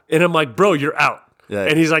 Yeah. And I'm like, bro, you're out. Yeah.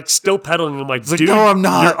 And he's like still pedaling. I'm like, dude, no, I'm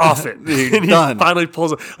not. You're off it. You're and he done. finally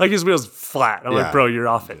pulls it. Like his wheel's flat. I'm Yeah. like, bro, you're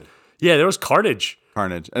off it. Yeah, there was carnage.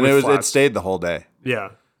 Carnage. And With it flats. stayed the whole day.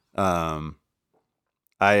 Yeah.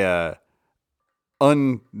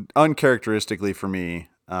 Uncharacteristically for me,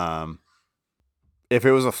 if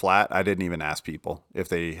it was a flat, I didn't even ask people if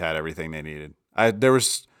they had everything they needed. There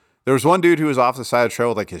was one dude who was off the side of the trail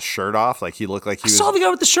with like his shirt off, like he looked like he I was saw the guy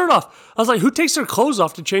with the shirt off. I was like, who takes their clothes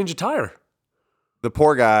off to change a tire? the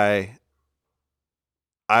poor guy.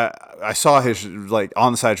 I saw his like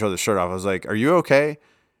on the side of the trail with his shirt off. I was like, "Are you okay?"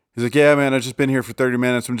 He's like, "Yeah, man. I've just been here for 30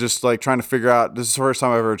 minutes. I'm just like trying to figure out. This is the first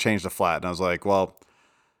time I've ever changed a flat." And I was like, "Well,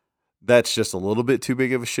 that's just a little bit too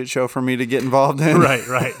big of a shit show for me to get involved in."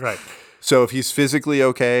 Right. So if he's physically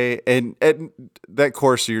okay, and that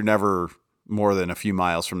course, you're never more than a few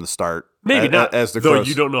miles from the start. Maybe not. As the though cross,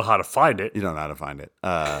 you don't know how to find it. you don't know how to find it.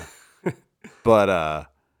 But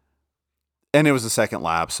and it was the second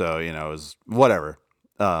lap, so it was whatever.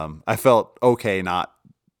 I felt okay not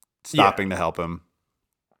stopping to help him.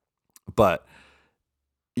 But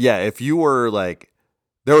yeah, if you were like,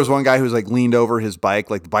 there was one guy who was like leaned over his bike,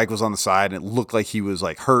 like the bike was on the side and it looked like he was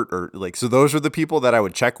like hurt or like, so those are the people that I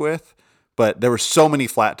would check with, but there were so many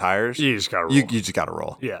flat tires. You just gotta roll. You just got to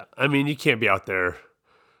roll. Yeah. I mean, you can't be out there.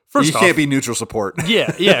 First You off, can't be neutral support.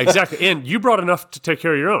 Yeah, exactly. And you brought enough to take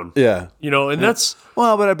care of your own. Yeah. And that's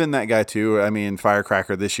Well, but I've been that guy too. I mean,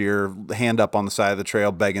 Firecracker this year, hand up on the side of the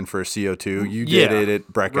trail begging for a CO2. You did it at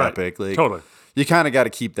Breck right. Epic. Like, Totally. You kind of got to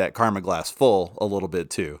keep that karma glass full a little bit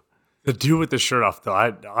too. The dude with the shirt off, though,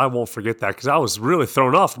 I won't forget that because I was really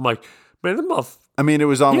thrown off. I'm like, man, the motherfucker. I mean, it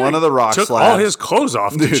was on one of the rock took slabs. all his clothes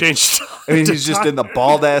off to change stuff. I mean, he's just in the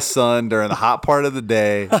bald ass sun during the hot part of the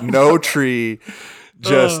day. No tree.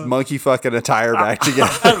 Just monkey fucking a tire back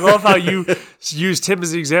together. I love how you used him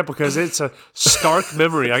as an example because it's a stark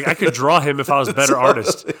memory. I could draw him if I was a better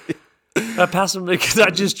artist. I passed him because I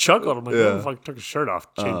just chuckled. I'm like, motherfucker took his shirt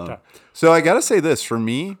off. Changed time. So I got to say this, for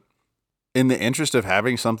me, in the interest of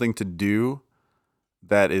having something to do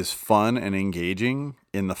that is fun and engaging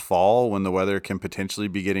in the fall when the weather can potentially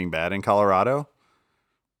be getting bad in Colorado,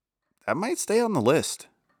 that might stay on the list.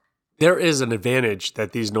 There is an advantage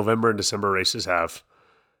that these November and December races have.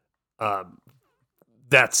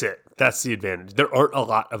 That's it. That's the advantage. There aren't a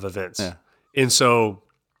lot of events. Yeah. And so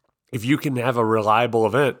if you can have a reliable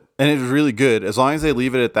event. And it's really good as long as they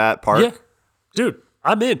leave it at that park. Yeah. Dude,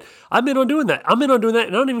 I'm in. I'm in on doing that. And I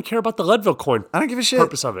don't even care about the Leadville coin. I don't give a shit.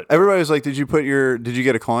 Purpose of it. Everybody was like, did you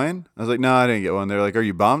get a coin? I was like, no, I didn't get one. They're like, are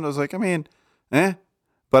you bummed? I was like, I mean,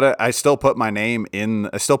 but I still put my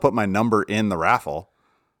number in the raffle.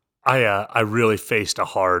 I really faced a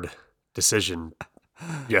hard decision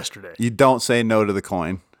yesterday. You don't say no to the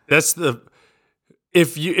coin. That's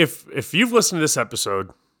if you've listened to this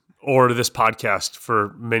episode or to this podcast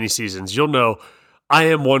for many seasons, you'll know I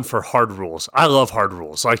am one for hard rules. I love hard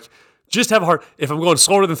rules. Like just have hard. If I'm going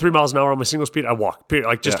slower than 3 miles an hour on my single speed, I walk. Period.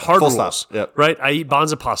 Like just hard full rules. stop. Yep. Right. I eat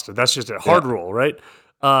bonza pasta. That's just a hard rule. Right.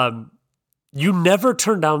 You never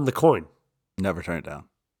turn down the coin. Never turn it down.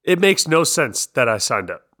 It makes no sense that I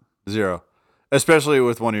signed up. 0. Especially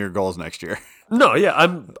with one of your goals next year. No, yeah,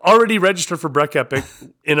 I'm already registered for Breck Epic,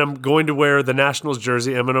 and I'm going to wear the Nationals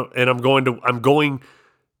jersey. I'm going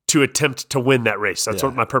to attempt to win that race. That's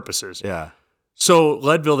what my purpose is. Yeah. So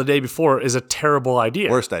Leadville the day before is a terrible idea.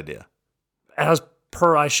 Worst idea. As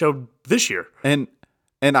per I showed this year. And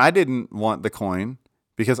I didn't want the coin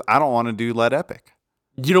because I don't want to do Lead Epic.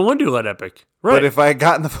 You don't want to do Lead Epic. Right. But if I had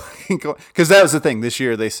gotten the fucking coin, because that was the thing this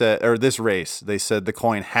year, they said, or this race, they said the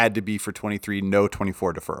coin had to be for 23, no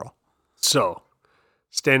 24 deferral. So,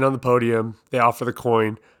 stand on the podium, they offer the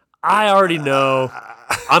coin. I already know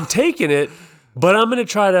I'm taking it, but I'm going to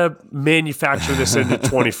try to manufacture this into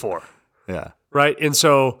 24. Yeah. Right. And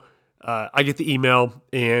so I get the email,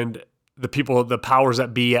 and the powers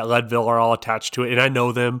that be at Leadville are all attached to it. And I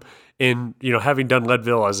know them. And, having done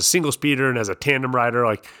Leadville as a single speeder and as a tandem rider,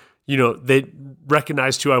 like, they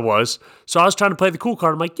recognized who I was. So I was trying to play the cool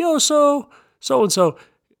card. I'm like, yo, so-and-so,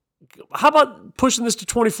 how about pushing this to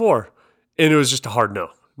 24? And it was just a hard no.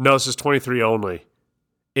 No, this is 23 only.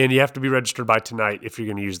 And you have to be registered by tonight if you're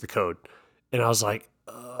going to use the code. And I was like,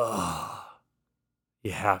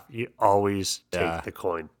 you always take the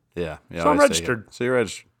coin. Yeah. So I'm registered. So you're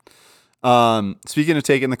registered. Speaking of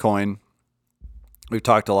taking the coin, we've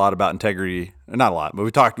talked a lot about integrity. Not a lot,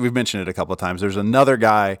 but we've mentioned it a couple of times. There's another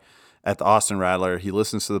guy at the Austin Rattler. He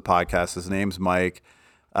listens to the podcast. His name's Mike.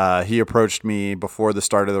 He approached me before the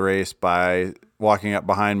start of the race by walking up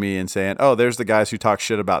behind me and saying, "Oh, there's the guys who talk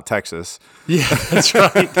shit about Texas." Yeah, that's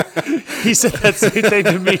right. He said that same thing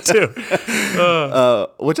to me too.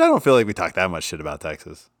 Which I don't feel like we talk that much shit about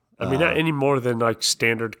Texas. I mean, not any more than like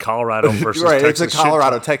standard Colorado versus Right, Texas. it's a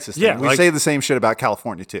Colorado Texas thing. Yeah, we like- say the same shit about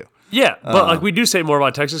California too. Yeah, but like we do say more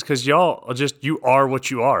about Texas because y'all are just, you are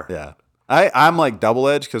what you are. Yeah, I'm like double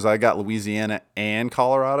edged because I got Louisiana and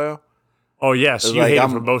Colorado. Oh yeah, so you Like, hate it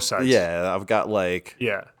I'm- from both sides. Yeah, I've got like,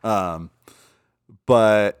 Yeah.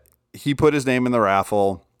 but he put his name in the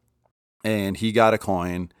raffle, and he got a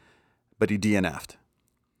coin, but he DNF'd,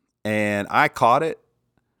 and I caught it,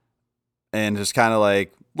 and just kind of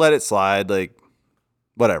like let it slide, like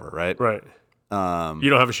whatever, right? Right. You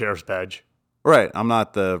don't have a sheriff's badge. Right. I'm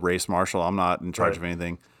not the race marshal. I'm not in charge of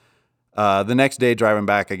anything. The next day driving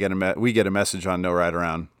back, we get a message on No Ride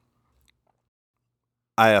Around.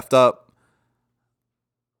 I effed up.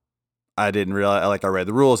 I didn't realize, I read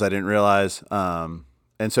the rules. I didn't realize. And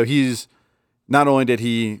so not only did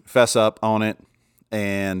he fess up on it,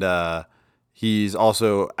 and he's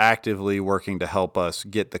also actively working to help us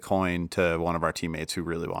get the coin to one of our teammates who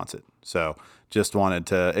really wants it. So just wanted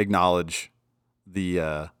to acknowledge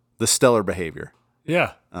the stellar behavior.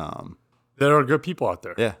 Yeah. There are good people out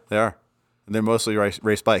there. Yeah, they are. And they're mostly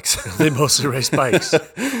race bikes. They mostly race bikes.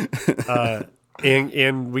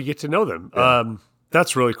 And we get to know them. Yeah.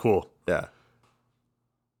 That's really cool. Yeah.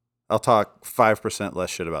 I'll talk 5% less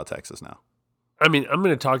shit about Texas now. I mean, I'm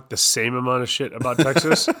going to talk the same amount of shit about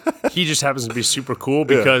Texas. He just happens to be super cool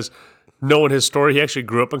because knowing his story, he actually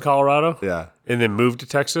grew up in Colorado. Yeah. And then moved to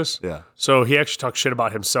Texas. Yeah. So he actually talked shit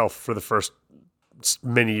about himself for the first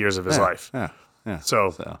many years of his life. Yeah. Yeah.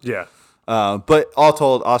 So, yeah. But all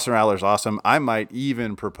told, Austin Rattler's awesome. I might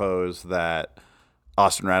even propose that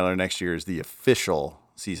Austin Rattler next year is the official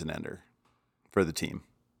season ender for the team.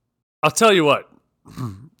 I'll tell you what.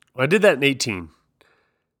 When I did that in 18,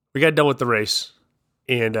 we got done with the race,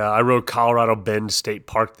 and I rode Colorado Bend State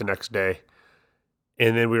Park the next day.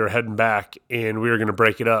 And then we were heading back, and we were going to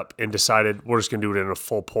break it up and decided we're just going to do it in a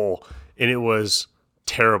full pull. And it was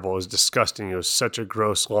terrible. It was disgusting. It was such a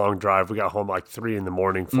gross, long drive. We got home like 3 in the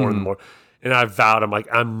morning, 4 in the morning. And I vowed,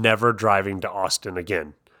 I'm never driving to Austin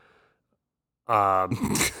again.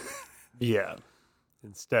 Yeah.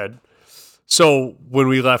 Instead. So when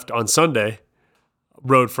we left on Sunday,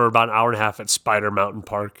 rode for about an hour and a half at Spider Mountain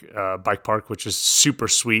Park, bike park, which is super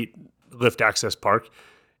sweet, lift access park,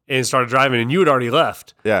 and started driving. And you had already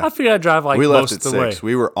left. Yeah. I figured I'd drive We most left of at the way. 6.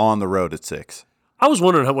 We were on the road at 6. I was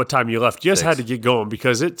wondering what time you left. You guys 6. had to get going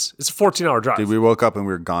because it's a 14-hour drive. Dude, we woke up and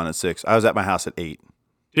we were gone at 6. I was at my house at 8.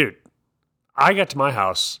 Dude, I got to my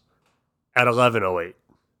house at 11:08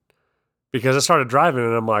 because I started driving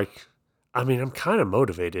and I'm kind of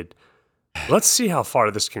motivated. Let's see how far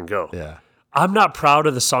this can go. Yeah. I'm not proud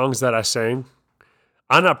of the songs that I sang.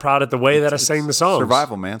 I'm not proud of the way that I sang the songs.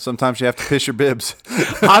 Survival, man. Sometimes you have to piss your bibs.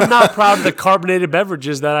 I'm not proud of the carbonated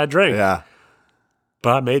beverages that I drank. Yeah,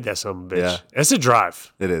 But I made that son of a bitch. Yeah. It's a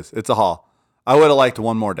drive. it is. It's a haul. I would have liked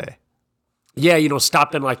one more day. Yeah,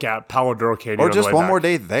 stopped in like at Palo Duro Canyon. Or on the just way one back. more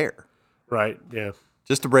day there. Right, yeah.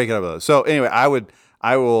 Just to break it up. So anyway, I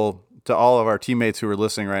will, to all of our teammates who are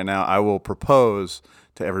listening right now, I will propose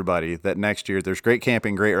to everybody that next year there's great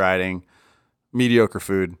camping, great riding, mediocre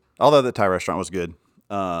food, although the Thai restaurant was good.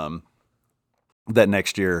 That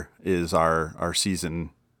next year is our season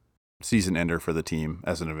ender for the team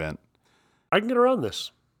as an event. I can get around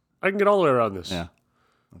this. I can get all the way around this. Yeah.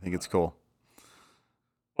 I think it's cool.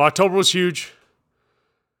 Well, October was huge.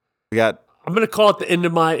 We got, I'm going to call it the end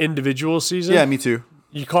of my individual season. yeah, me too.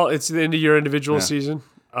 You call it's the end of your individual Yeah. season.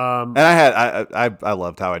 And I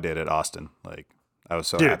loved how I did at Austin. Like, I was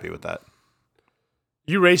so Dude. happy with that.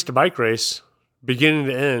 You raced a bike race beginning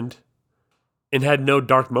to end and had no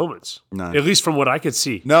dark moments. None. At least from what I could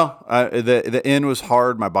see. No, the end was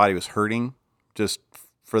hard. My body was hurting just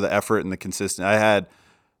for the effort and the consistency.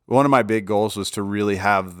 One of my big goals was to really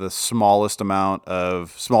have the smallest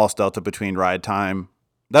delta between ride time.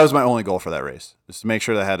 That was my only goal for that race, is to make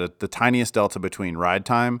sure that I had the tiniest delta between ride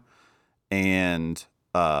time and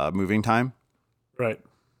moving time. Right.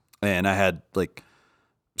 And I had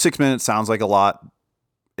 6 minutes sounds like a lot.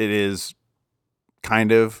 It is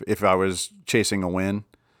kind of if I was chasing a win,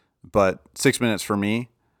 but 6 minutes for me,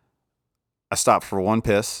 I stopped for one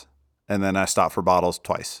piss and then I stopped for bottles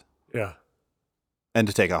twice Yeah. and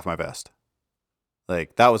to take off my vest.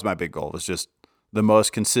 That was my big goal, was just the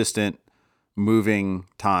most consistent moving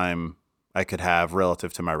time I could have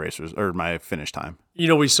relative to my racers or my finish time. You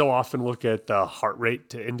know, we so often look at heart rate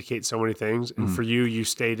to indicate so many things. And for you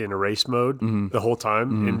stayed in a race mode the whole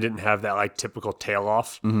time and didn't have that like typical tail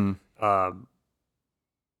off. You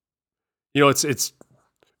know, it's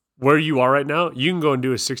where you are right now. You can go and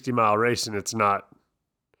do a 60-mile race and it's not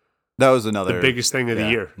That was another the biggest thing of the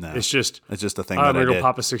year. No. It's just a thing I'm that going I to go did.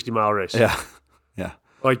 pop a 60-mile race. Yeah. Yeah.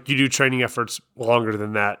 Like you do training efforts longer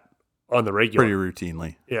than that on the regular. Pretty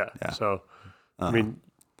routinely. Yeah. Yeah. So, I mean,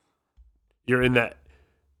 you're in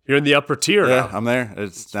the upper tier Yeah, now. I'm there.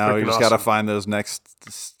 It's now you freaking just got to awesome. find those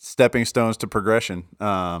next stepping stones to progression.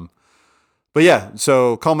 But yeah,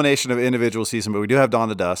 so culmination of individual season, but we do have Dawn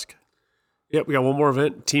to Dusk. Yep. We got one more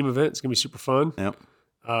event, team event. It's going to be super fun. Yep.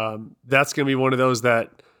 That's going to be one of those that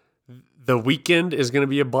the weekend is going to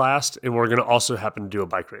be a blast, and we're going to also happen to do a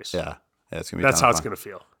bike race. Yeah. Yeah, it's gonna be. That's how it's going to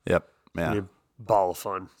feel. Yep. It's Yeah. gonna be a ball of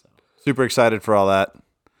fun. Super excited for all that.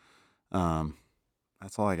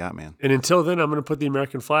 That's all I got, man. And until then, I'm going to put the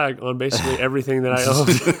American flag on basically everything that I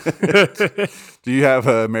own. Do you have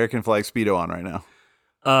an American flag Speedo on right now?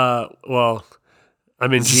 Well,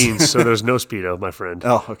 I'm in jeans, so there's no Speedo, my friend.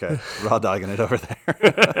 Oh, okay. Raw dogging it over there.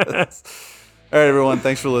 All right, everyone.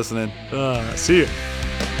 Thanks for listening. See you.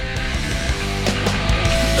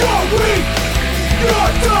 You're weak!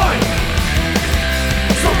 You're done!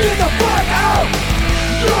 So get the fuck out!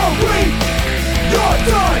 You're weak! You're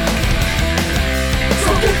done! So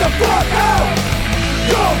get the fuck out!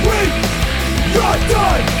 You're weak!